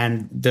Rensa.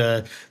 And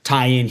the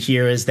tie-in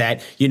here is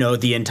that,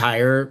 the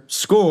entire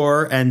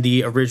score and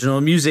the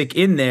original music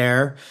in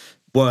there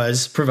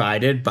was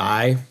provided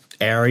by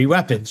ARE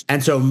Weapons.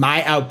 And so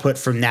my output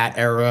from that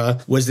era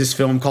was this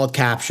film called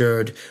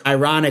Captured.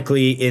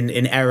 Ironically, in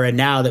an era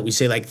now that we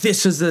say like,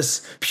 this is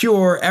this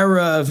pure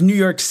era of New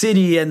York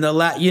City and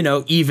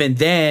even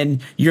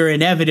then you're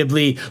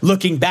inevitably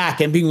looking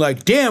back and being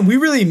like, damn, we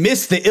really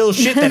missed the ill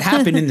shit that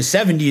happened in the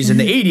 70s and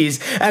the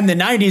 80s and the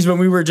 90s when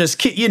we were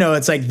just,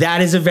 it's like, that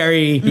is a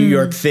very New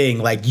York thing.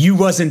 Like you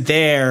wasn't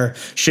there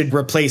should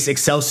replace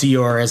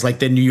Excelsior as like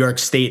the New York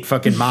State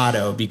fucking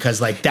motto,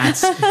 because like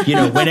that's,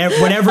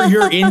 whenever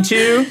you're into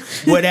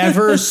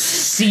whatever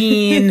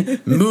scene,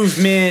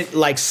 movement,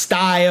 like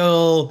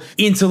style,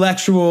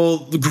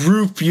 intellectual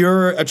group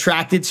you're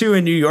attracted to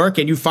in New York,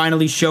 and you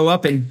finally show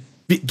up and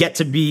get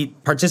to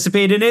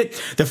participate in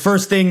it, the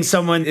first thing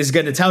someone is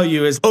going to tell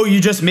you is, oh, you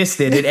just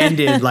missed it. It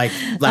ended like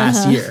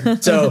last year.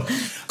 So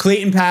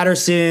Clayton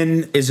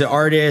Patterson is an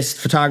artist,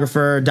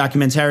 photographer,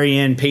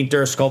 documentarian,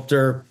 painter,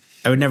 sculptor.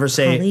 I would never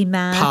say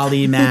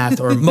polymath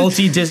or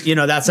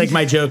that's like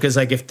my joke is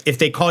like if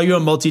they call you a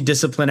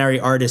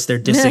multidisciplinary artist, they're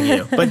dissing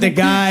you. But the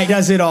guy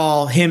does it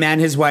all, him and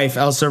his wife,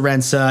 Elsa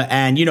Rensa.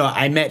 And,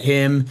 I met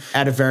him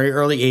at a very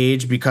early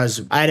age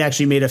because I had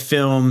actually made a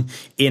film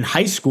in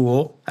high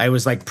school I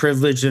was like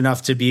privileged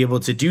enough to be able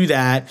to do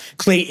that.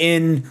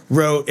 Clayton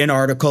wrote an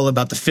article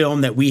about the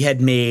film that we had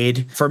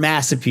made for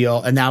Mass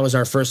Appeal, and that was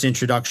our first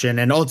introduction.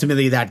 And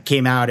ultimately that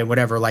came out and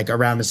whatever, like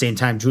around the same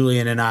time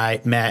Julian and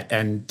I met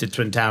and the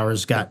Twin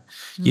Towers got,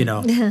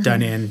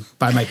 done in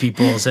by my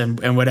peoples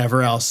and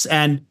whatever else.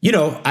 And,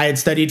 I had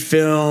studied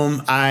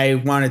film. I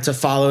wanted to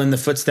follow in the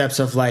footsteps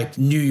of like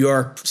New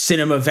York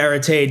cinema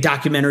verite,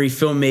 documentary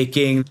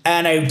filmmaking.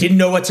 And I didn't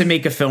know what to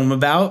make a film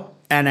about.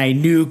 And I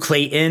knew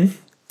Clayton.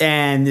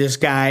 And this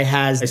guy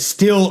has a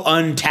still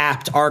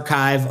untapped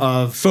archive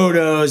of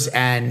photos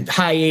and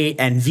Hi8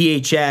 and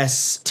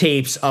VHS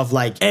tapes of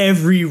like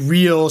every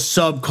real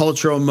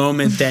subcultural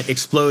moment that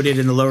exploded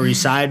in the Lower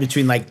East Side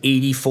between like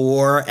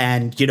 84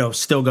 and,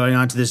 still going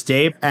on to this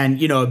day.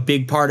 And, a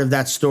big part of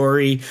that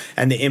story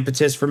and the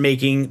impetus for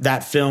making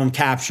that film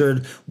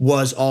captured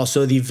was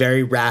also the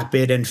very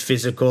rapid and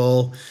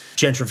physical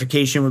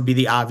gentrification would be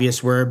the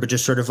obvious word, but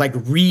just sort of like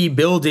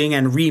rebuilding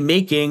and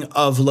remaking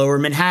of Lower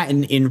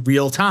Manhattan in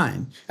real time.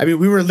 I mean,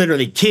 we were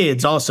literally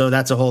kids also,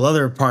 that's a whole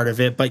other part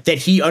of it, but that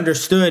he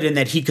understood and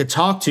that he could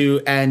talk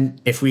to.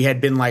 And if we had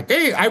been like,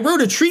 hey, I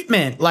wrote a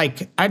treatment,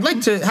 like, I'd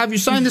like to have you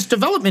sign this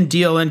development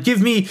deal and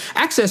give me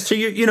access to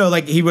your,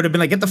 like he would have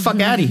been like, get the fuck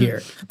out of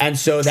here. And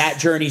so that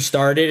journey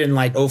started in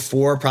like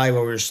 04, probably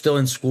when we were still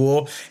in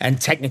school, and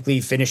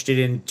technically finished it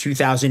in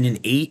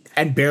 2008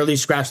 and barely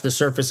scratched the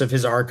surface of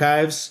his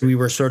archives. We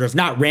were sort of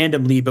not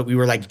randomly, but we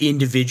were like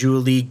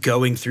individually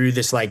going through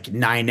this like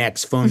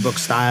 9X phone book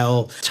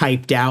style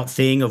typed out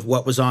thing of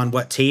what was on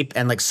what tape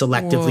and like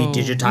selectively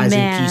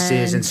digitizing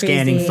pieces and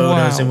scanning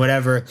photos and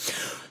whatever.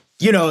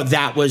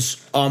 That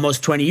was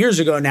almost 20 years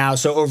ago now.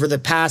 So over the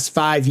past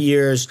 5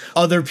 years,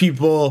 other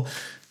people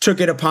took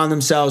it upon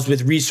themselves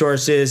with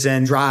resources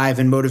and drive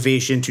and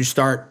motivation to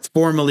start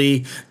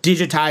formally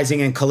digitizing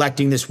and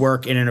collecting this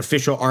work in an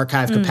official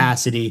archive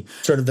capacity.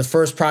 Sort of the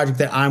first project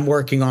that I'm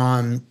working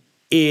on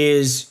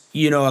is,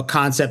 a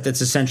concept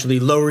that's essentially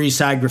Lower East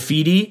Side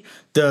graffiti,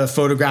 the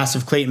photographs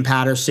of Clayton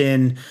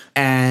Patterson.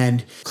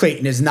 And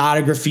Clayton is not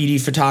a graffiti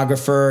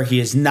photographer. He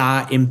is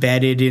not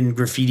embedded in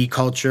graffiti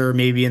culture,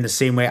 maybe in the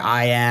same way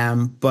I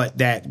am. But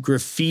that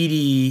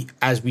graffiti,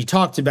 as we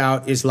talked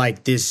about, is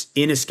like this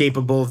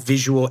inescapable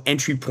visual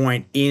entry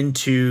point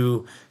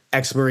into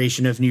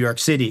exploration of New York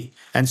City.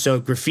 And so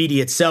graffiti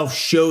itself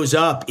shows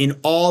up in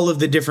all of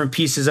the different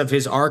pieces of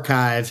his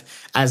archive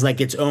as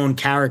like its own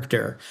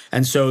character.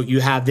 And so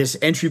you have this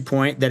entry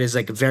point that is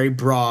like very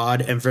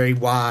broad and very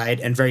wide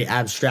and very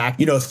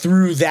abstract.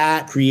 Through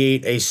that,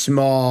 create a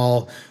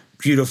small,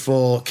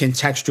 beautiful,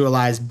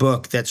 contextualized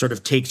book that sort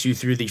of takes you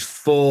through the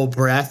full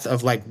breadth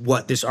of like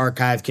what this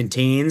archive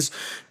contains,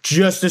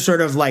 just to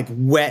sort of like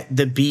wet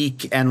the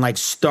beak and like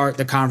start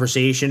the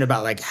conversation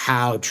about like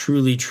how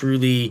truly,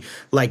 truly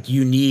like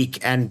unique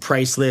and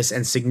priceless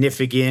and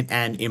significant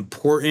and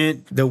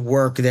important the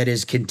work that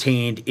is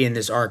contained in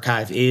this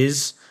archive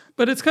is.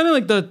 But it's kind of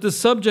like the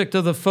subject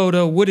of the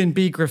photo wouldn't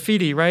be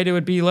graffiti, right? It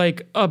would be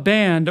like a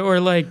band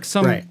or like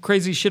some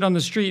crazy shit on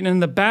the street. And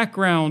in the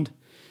background,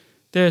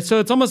 so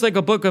it's almost like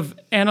a book of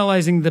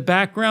analyzing the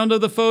background of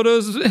the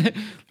photos.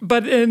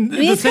 But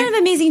it's kind of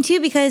amazing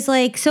too, because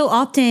like so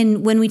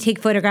often when we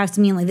take photographs,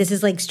 like this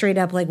is like straight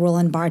up like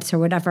Roland Barthes or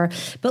whatever.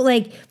 But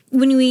like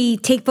when we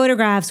take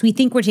photographs, we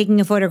think we're taking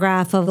a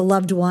photograph of a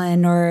loved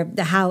one or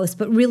the house,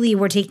 but really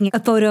we're taking a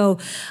photo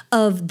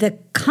of the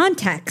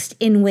context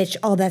in which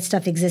all that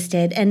stuff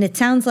existed. And it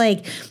sounds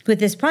like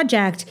with this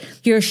project,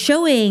 you're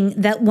showing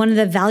that one of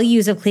the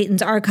values of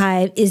Clayton's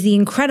archive is the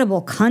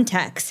incredible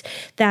context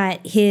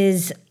that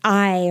his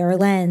eye or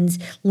lens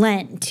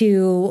lent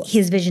to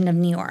his vision of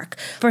New York.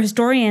 For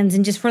historians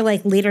and just for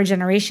like later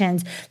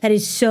generations, that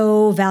is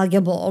so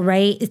valuable,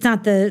 right? It's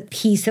not the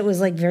piece that was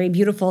like very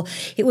beautiful.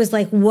 It was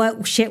like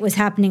what shit was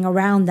happening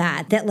around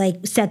that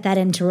like set that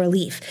into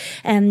relief.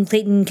 And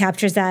Clayton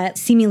captures that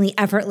seemingly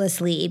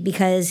effortlessly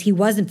because he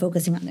wasn't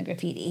focusing on the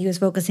graffiti. He was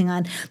focusing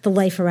on the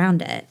life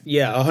around it.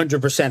 Yeah,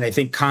 100%. I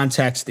think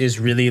context is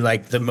really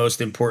like the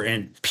most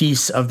important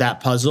piece of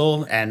that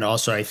puzzle. And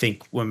also I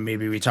think when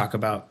maybe we talk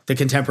about the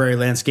contemporary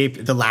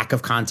landscape, the lack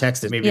of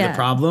context is maybe the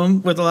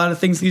problem with a lot of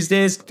things these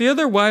days. The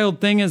other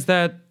wild thing is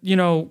that,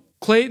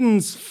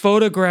 Clayton's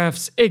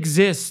photographs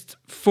exist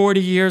 40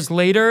 years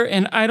later,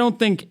 and I don't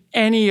think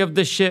any of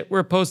the shit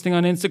we're posting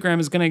on Instagram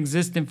is going to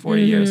exist in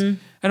 40 years.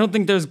 I don't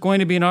think there's going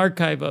to be an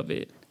archive of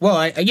it. Well,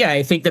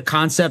 I think the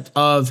concept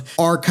of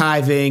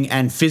archiving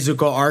and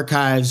physical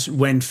archives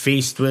when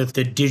faced with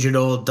the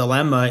digital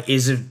dilemma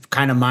is a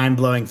kind of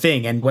mind-blowing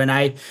thing. And when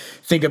I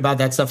think about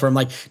that stuff, where I'm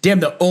like, damn,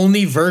 the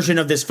only version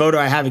of this photo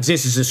I have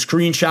exists is a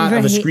screenshot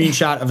of a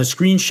screenshot of a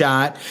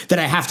screenshot that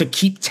I have to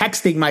keep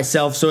texting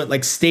myself so it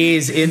like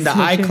stays in the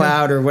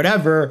iCloud or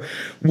whatever.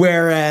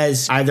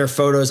 Whereas either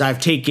photos I've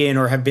taken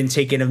or have been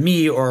taken of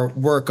me or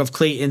work of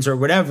Clayton's or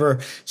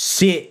whatever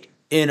sit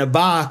in a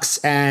box.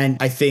 And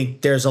I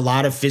think there's a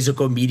lot of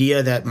physical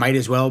media that might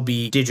as well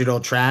be digital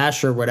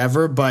trash or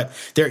whatever, but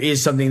there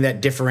is something that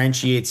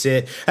differentiates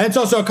it. And it's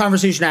also a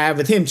conversation I have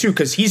with him too,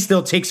 because he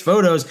still takes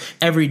photos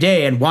every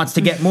day and wants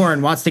to get more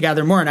and wants to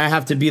gather more. And I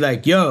have to be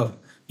like, yo,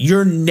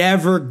 you're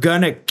never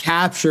gonna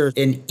capture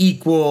an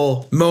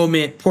equal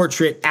moment,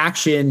 portrait,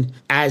 action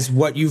as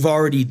what you've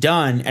already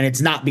done. And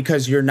it's not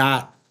because you're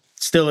not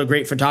still a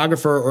great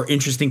photographer or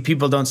interesting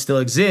people don't still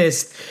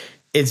exist.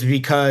 It's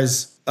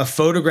because a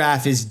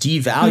photograph is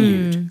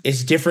devalued.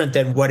 It's different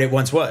than what it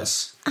once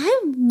was.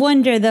 I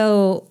wonder,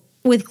 though,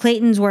 with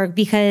Clayton's work,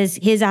 because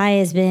his eye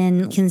has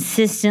been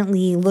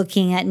consistently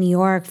looking at New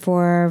York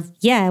for,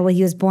 he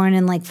was born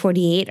in like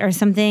 48 or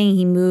something.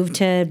 He moved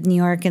to New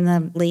York in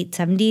the late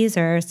 70s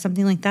or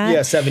something like that.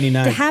 Yeah,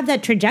 79. To have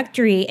that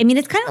trajectory. I mean,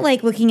 it's kind of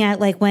like looking at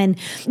like when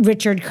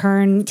Richard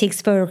Kern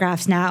takes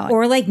photographs now,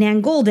 or like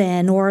Nan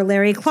Golden or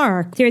Larry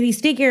Clark. There are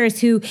these figures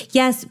who,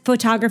 yes,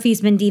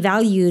 photography's been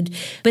devalued,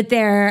 but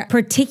their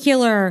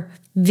particular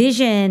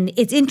vision,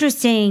 it's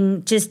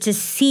interesting just to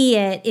see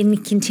it in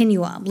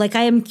continuum. Like,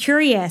 I am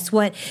curious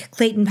what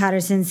Clayton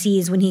Patterson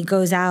sees when he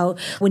goes out,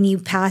 when he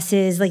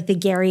passes like the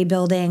Gehry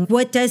building.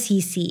 What does he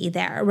see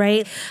there,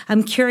 right?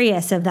 I'm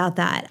curious about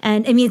that.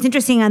 And I mean, it's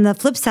interesting on the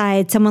flip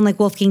side, someone like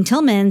Wolfgang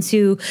Tillmans,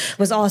 who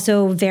was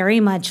also very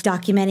much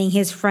documenting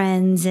his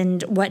friends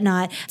and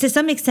whatnot. To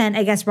some extent,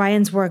 I guess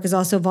Ryan's work is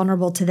also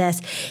vulnerable to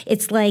this.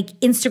 It's like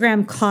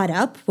Instagram caught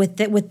up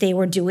with what they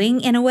were doing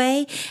in a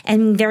way,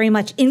 and very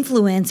much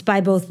influenced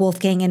by both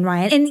Wolfgang and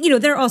Ryan. And, you know,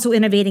 they're also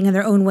innovating in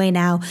their own way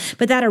now.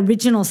 But that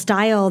original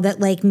style that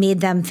like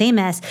made them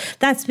famous,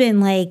 that's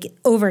been like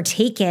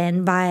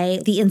overtaken by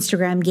the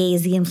Instagram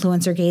gaze, the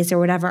influencer gaze or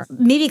whatever.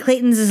 Maybe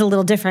Clayton's is a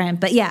little different,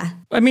 but yeah.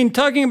 I mean,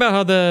 talking about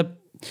how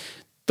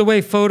the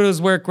way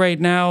photos work right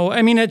now,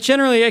 I mean, I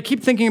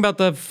keep thinking about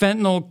the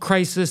fentanyl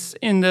crisis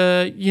in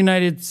the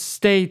United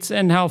States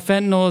and how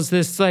fentanyl is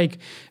this like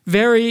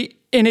very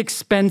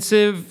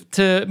inexpensive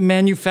to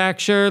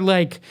manufacture,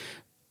 like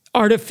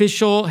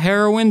artificial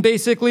heroin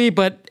basically,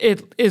 but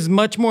it is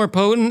much more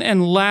potent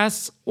and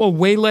lasts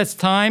way less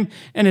time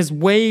and is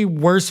way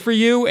worse for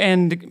you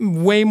and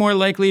way more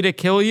likely to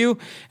kill you.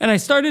 And I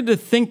started to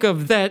think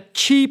of that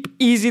cheap,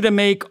 easy to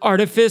make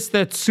artifice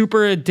that's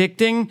super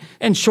addicting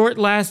and short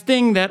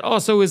lasting that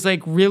also is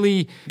like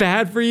really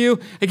bad for you.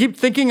 I keep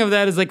thinking of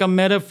that as like a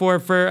metaphor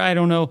for, I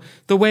don't know,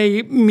 the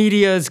way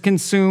media is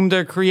consumed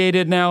or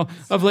created now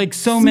of like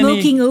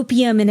smoking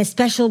opium in a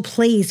special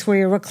place where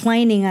you're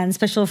reclining on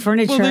special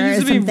furniture. Well, there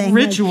used to be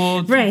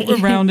ritual right.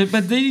 around it,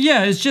 but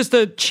it's just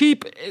a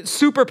cheap,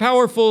 super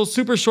powerful,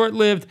 super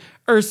short-lived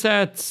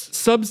ersatz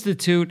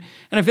substitute.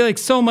 And I feel like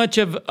so much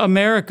of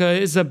America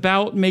is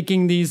about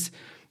making these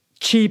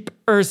cheap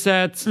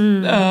ersatz,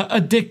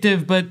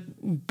 addictive but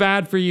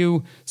bad for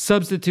you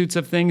substitutes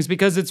of things,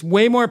 because it's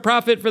way more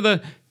profit for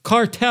the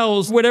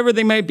cartels, whatever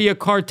they might be a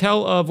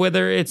cartel of,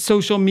 whether it's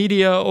social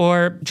media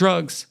or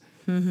drugs.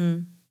 Mm-hmm.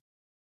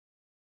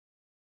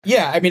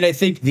 Yeah, I mean, I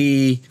think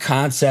the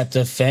concept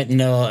of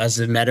fentanyl as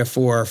a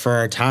metaphor for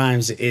our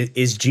times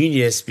is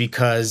genius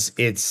because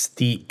it's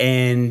the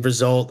end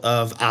result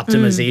of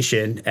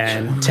optimization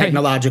and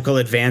technological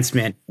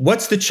advancement.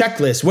 What's the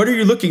checklist? What are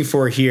you looking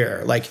for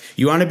here? Like,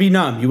 you want to be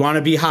numb, you want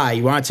to be high,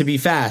 you want it to be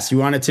fast, you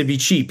want it to be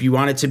cheap, you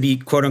want it to be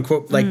quote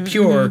unquote like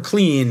pure,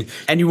 clean,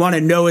 and you want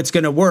to know it's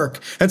going to work.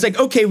 And it's like,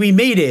 okay, we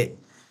made it.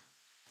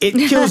 It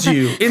kills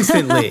you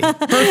instantly.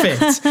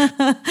 Perfect.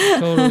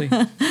 Totally.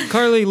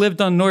 Carly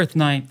lived on North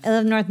 9th. I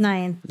love North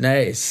 9.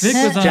 Nice. Vic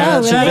was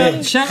on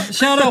really?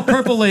 shout out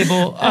Purple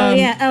Label.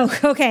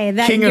 Okay.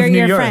 That King you're of New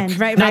your York. friend.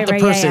 Right, Not the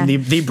person, yeah.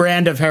 the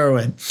brand of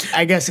heroin.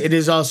 I guess it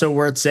is also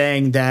worth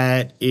saying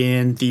that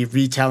in the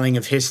retelling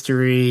of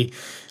history,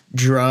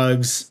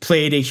 drugs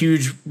played a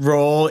huge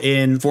role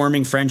in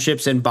forming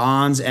friendships and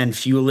bonds and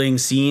fueling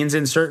scenes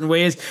in certain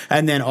ways.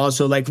 And then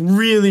also like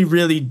really,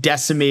 really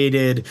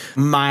decimated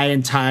my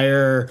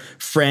entire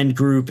friend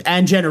group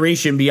and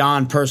generation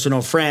beyond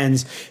personal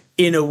friends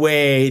in a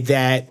way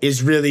that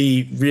is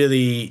really,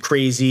 really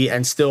crazy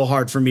and still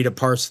hard for me to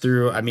parse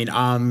through. I mean,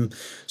 I'm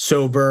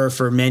sober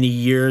for many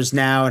years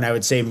now, and I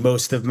would say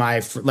most of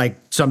my, like,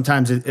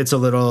 sometimes it's a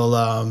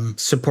little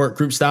support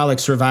group style, like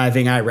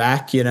surviving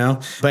Iraq, you know?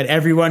 But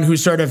everyone who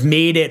sort of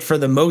made it for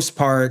the most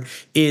part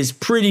is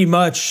pretty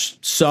much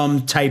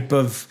some type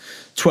of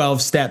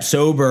 12-step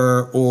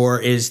sober or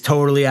is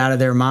totally out of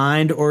their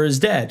mind or is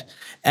dead.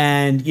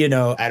 And, you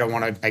know, I don't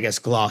want to, I guess,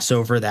 gloss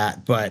over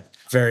that, but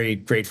very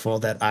grateful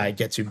that I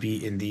get to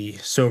be in the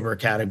sober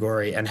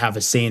category and have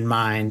a sane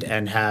mind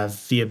and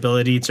have the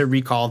ability to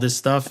recall this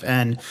stuff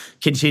and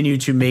continue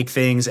to make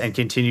things and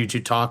continue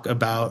to talk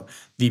about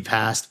the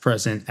past,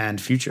 present,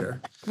 and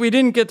future. We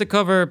didn't get to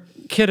cover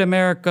Kid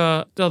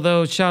America,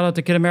 although shout out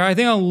to Kid America. I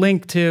think I'll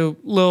link to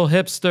Lil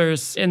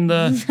Hipsters in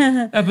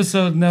the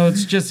episode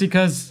notes just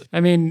because, I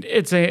mean,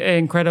 it's an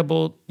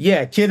incredible...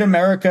 Yeah, Kid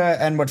America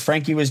and what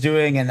Frankie was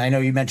doing, and I know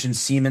you mentioned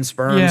semen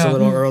sperms a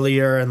little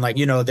earlier, and like,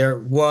 you know, there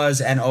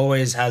was and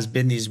always has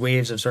been these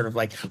waves of sort of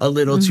like a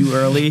little too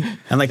early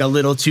and like a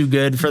little too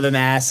good for the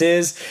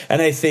masses.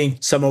 And I think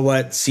some of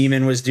what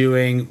Seaman was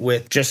doing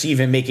with just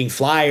even making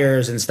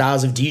flyers and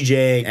styles of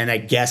DJ, and I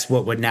guess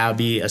what would now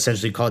be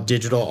essentially called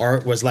digital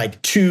art, was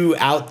like too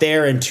out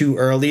there and too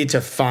early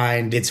to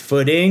find its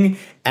footing.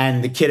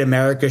 And the Kid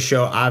America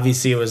show,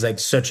 obviously, it was like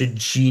such a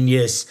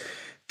genius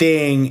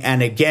thing.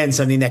 And again,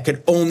 something that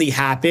could only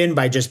happen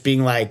by just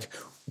being like,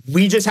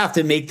 we just have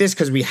to make this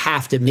because we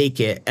have to make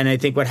it. And I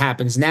think what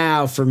happens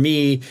now for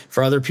me,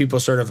 for other people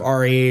sort of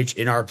our age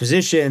in our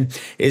position,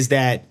 is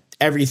that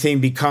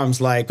everything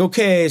becomes like,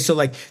 okay, so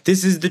like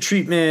this is the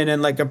treatment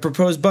and like a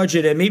proposed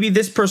budget, and maybe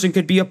this person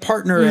could be a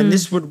partner and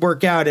this would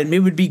work out and it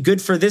would be good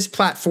for this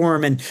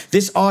platform and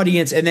this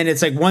audience. And then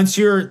it's like, once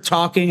you're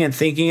talking and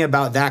thinking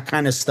about that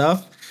kind of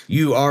stuff,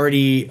 you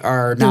already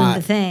are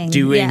not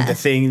doing the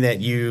thing that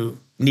you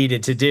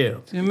needed to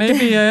do.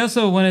 Maybe I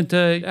also wanted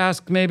to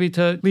ask maybe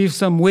to leave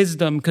some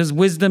wisdom, because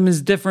wisdom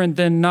is different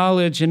than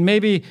knowledge. And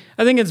maybe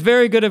I think it's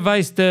very good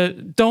advice to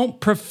don't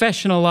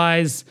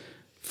professionalize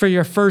for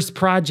your first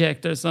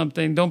project or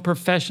something. Don't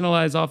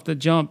professionalize off the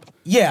jump.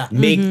 Yeah.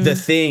 Make the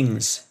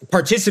things.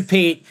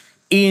 Participate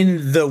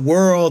in the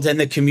world and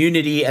the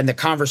community and the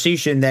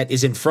conversation that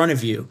is in front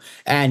of you.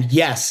 And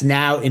yes,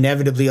 now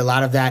inevitably a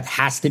lot of that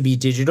has to be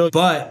digital,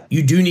 but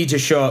you do need to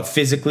show up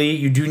physically.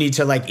 You do need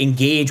to like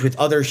engage with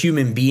other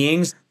human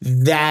beings.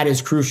 That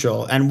is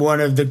crucial. And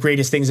one of the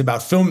greatest things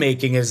about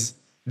filmmaking is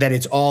that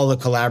it's all a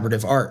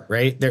collaborative art,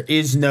 right? There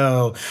is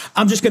no,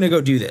 I'm just going to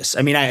go do this.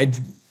 I mean,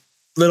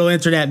 Little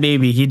Internet,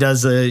 maybe he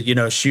does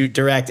shoot,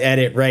 direct,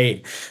 edit,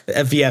 write,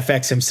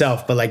 VFX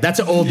himself, but like that's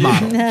an old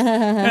model.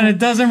 And it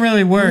doesn't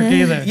really work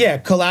either. Yeah,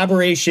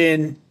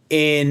 collaboration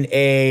in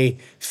a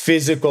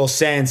physical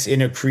sense,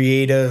 in a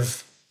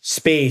creative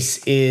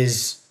space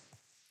is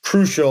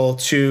crucial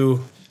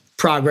to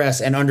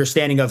progress and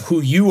understanding of who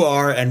you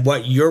are and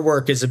what your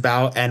work is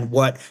about and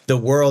what the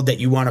world that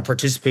you want to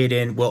participate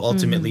in will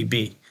ultimately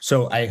be.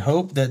 So I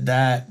hope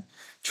that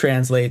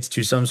translates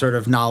to some sort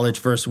of knowledge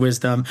versus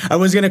wisdom. I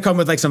was going to come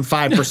with like some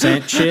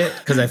 5% shit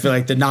because I feel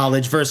like the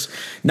knowledge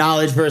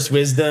versus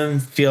wisdom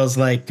feels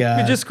like...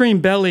 you just scream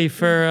Belly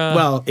for...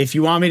 Well, if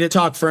you want me to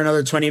talk for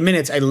another 20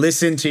 minutes, I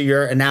listened to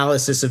your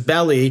analysis of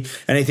Belly,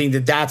 and I think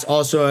that that's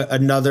also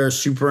another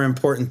super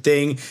important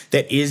thing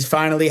that is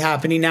finally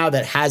happening now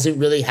that hasn't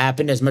really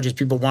happened as much as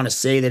people want to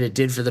say that it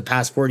did for the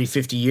past 40,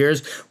 50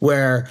 years,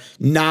 where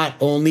not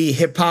only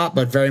hip hop,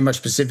 but very much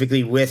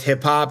specifically with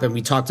hip hop, and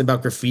we talked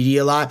about graffiti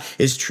a lot,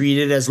 is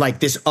treated as like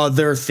this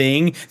other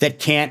thing that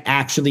can't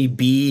actually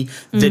be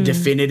the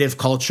definitive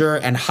culture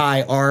and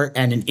high art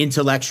and an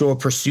intellectual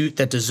pursuit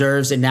that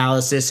deserves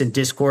analysis and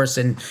discourse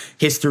and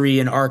history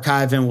and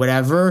archive and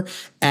whatever.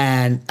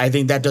 And I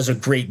think that does a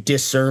great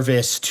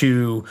disservice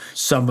to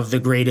some of the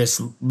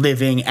greatest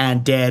living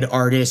and dead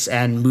artists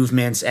and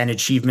movements and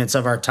achievements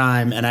of our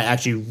time. And I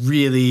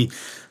actually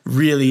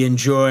really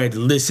enjoyed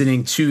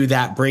listening to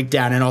that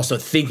breakdown and also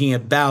thinking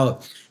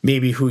about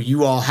maybe who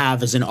you all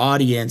have as an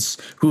audience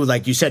who,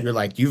 like you said, you're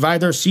like, you've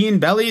either seen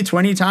Belly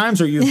 20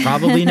 times or you've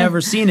probably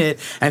never seen it,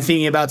 and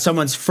thinking about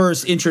someone's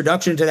first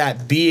introduction to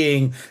that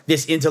being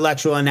this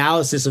intellectual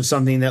analysis of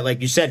something that, like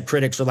you said,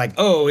 critics are like,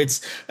 oh, it's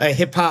a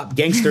hip hop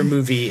gangster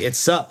movie, it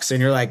sucks. And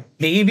you're like,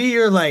 maybe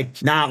you're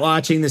like not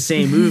watching the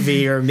same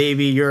movie, or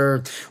maybe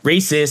you're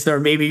racist, or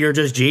maybe you're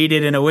just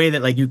jaded in a way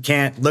that like you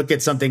can't look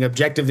at something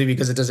objectively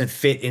because it doesn't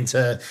fit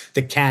into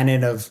the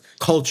canon of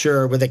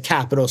culture with a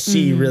capital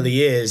C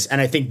really is. And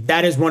I think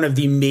that is one of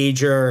the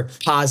major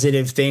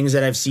positive things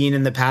that I've seen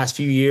in the past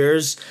few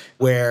years,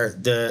 where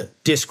the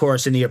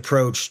discourse and the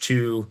approach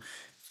to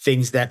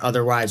things that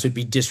otherwise would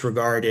be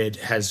disregarded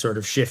has sort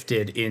of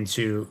shifted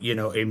into,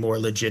 a more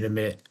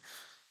legitimate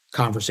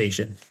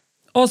conversation.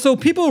 Also,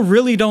 people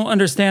really don't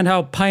understand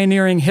how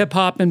pioneering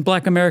hip-hop and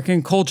Black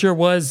American culture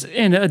was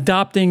in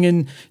adopting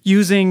and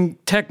using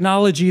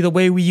technology the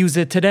way we use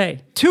it today.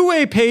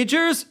 Two-way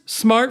pagers,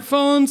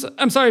 smartphones.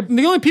 I'm sorry,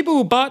 the only people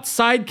who bought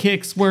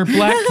sidekicks were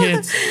Black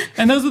kids.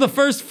 And those are the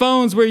first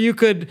phones where you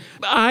could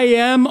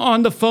IM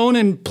on the phone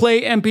and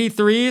play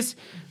MP3s.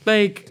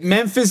 Like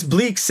Memphis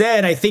Bleak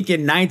said, I think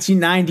in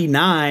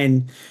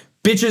 1999...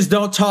 bitches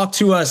don't talk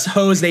to us,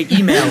 hoes, they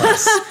email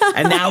us.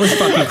 And that was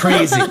fucking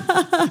crazy.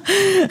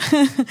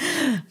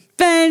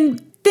 Ben,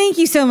 thank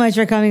you so much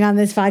for coming on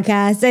this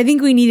podcast. I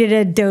think we needed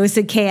a dose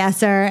of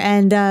KSR,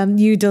 and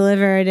you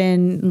delivered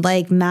in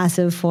like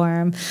massive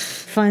form.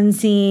 Fun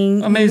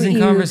seeing amazing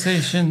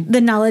conversation.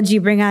 The knowledge you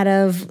bring out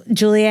of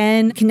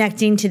Julian,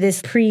 connecting to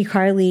this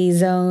pre-Carly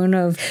zone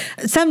of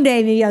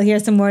someday maybe I'll hear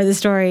some more of the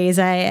stories.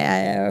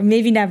 I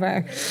maybe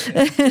never.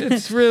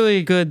 It's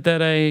really good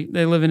that I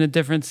live in a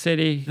different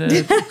city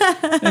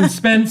and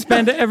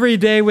spend every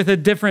day with a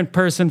different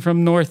person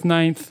from North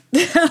 9th.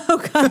 Oh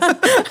God.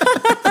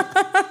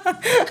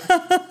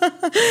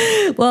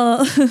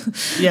 Well,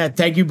 yeah,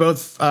 thank you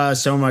both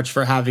so much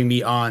for having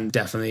me on.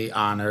 Definitely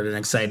honored and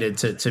excited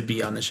to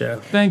be on the show.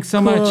 Thanks so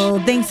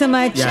much. Thanks so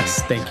much.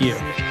 Yes, thank you.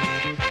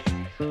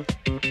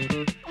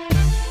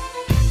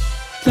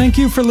 Thank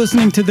you for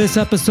listening to this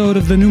episode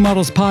of the New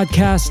Models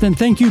Podcast, and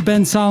thank you,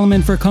 Ben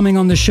Solomon, for coming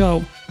on the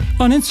show.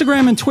 On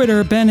Instagram and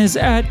Twitter, Ben is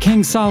at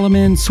King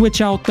Solomon.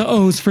 Switch out the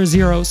O's for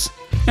zeros.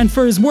 And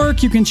for his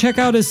work, you can check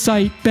out his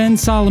site,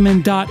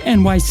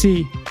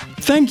 bensolomon.nyc.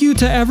 Thank you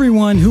to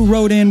everyone who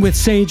wrote in with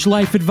sage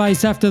life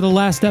advice after the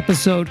last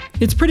episode.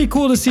 It's pretty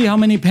cool to see how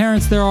many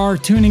parents there are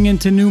tuning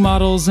into New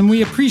Models, and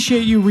we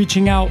appreciate you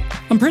reaching out.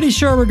 I'm pretty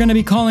sure we're going to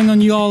be calling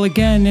on you all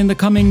again in the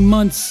coming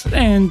months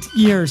and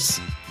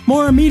years.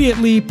 More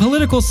immediately,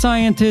 political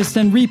scientist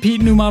and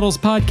repeat New Models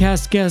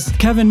podcast guest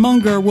Kevin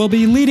Munger will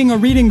be leading a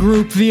reading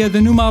group via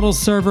the New Models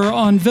server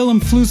on Willem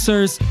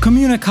Flusser's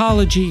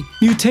Communicology,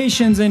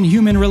 Mutations in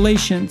Human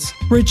Relations.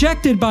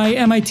 Rejected by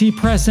MIT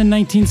Press in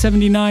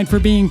 1979 for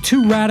being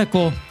too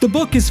radical, the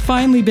book has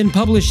finally been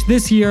published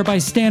this year by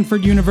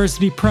Stanford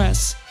University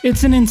Press.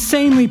 It's an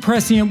insanely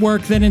prescient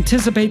work that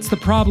anticipates the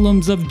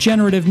problems of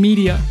generative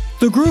media.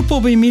 The group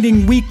will be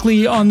meeting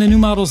weekly on the New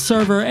Models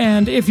server,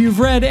 and if you've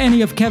read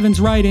any of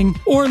Kevin's writing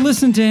or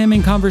listened to him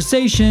in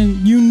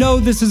conversation, you know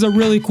this is a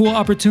really cool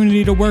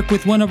opportunity to work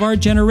with one of our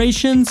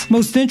generation's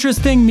most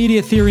interesting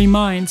media theory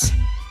minds.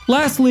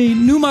 Lastly,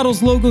 New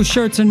Models logo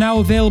shirts are now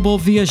available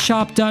via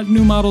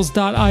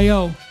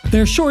shop.newmodels.io.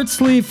 They're short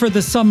sleeve for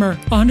the summer,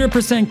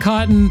 100%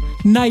 cotton,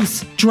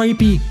 nice,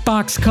 drapey,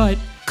 box cut,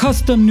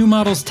 custom New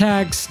Models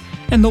tags,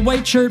 and the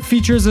white shirt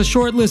features a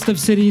short list of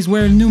cities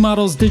where New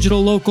Models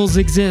digital locals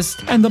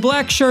exist, and the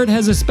black shirt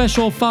has a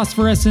special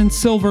phosphorescent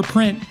silver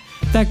print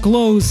that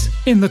glows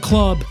in the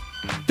club.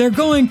 They're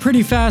going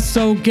pretty fast,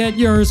 so get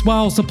yours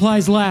while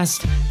supplies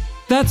last.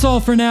 That's all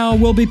for now.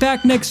 We'll be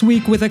back next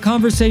week with a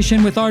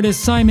conversation with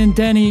artist Simon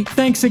Denny.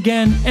 Thanks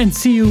again, and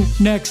see you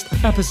next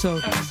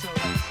episode.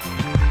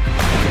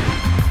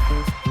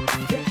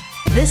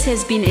 This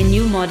has been a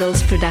New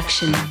Models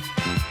production.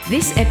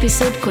 This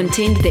episode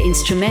contained the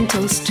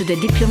instrumentals to The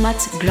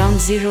Diplomats, Ground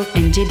Zero,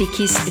 and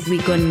Jadakiss We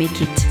Gon'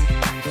 Make It.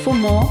 For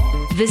more,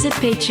 visit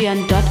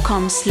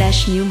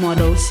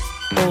patreon.com/newmodels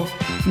or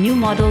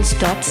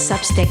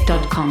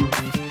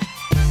newmodels.substack.com.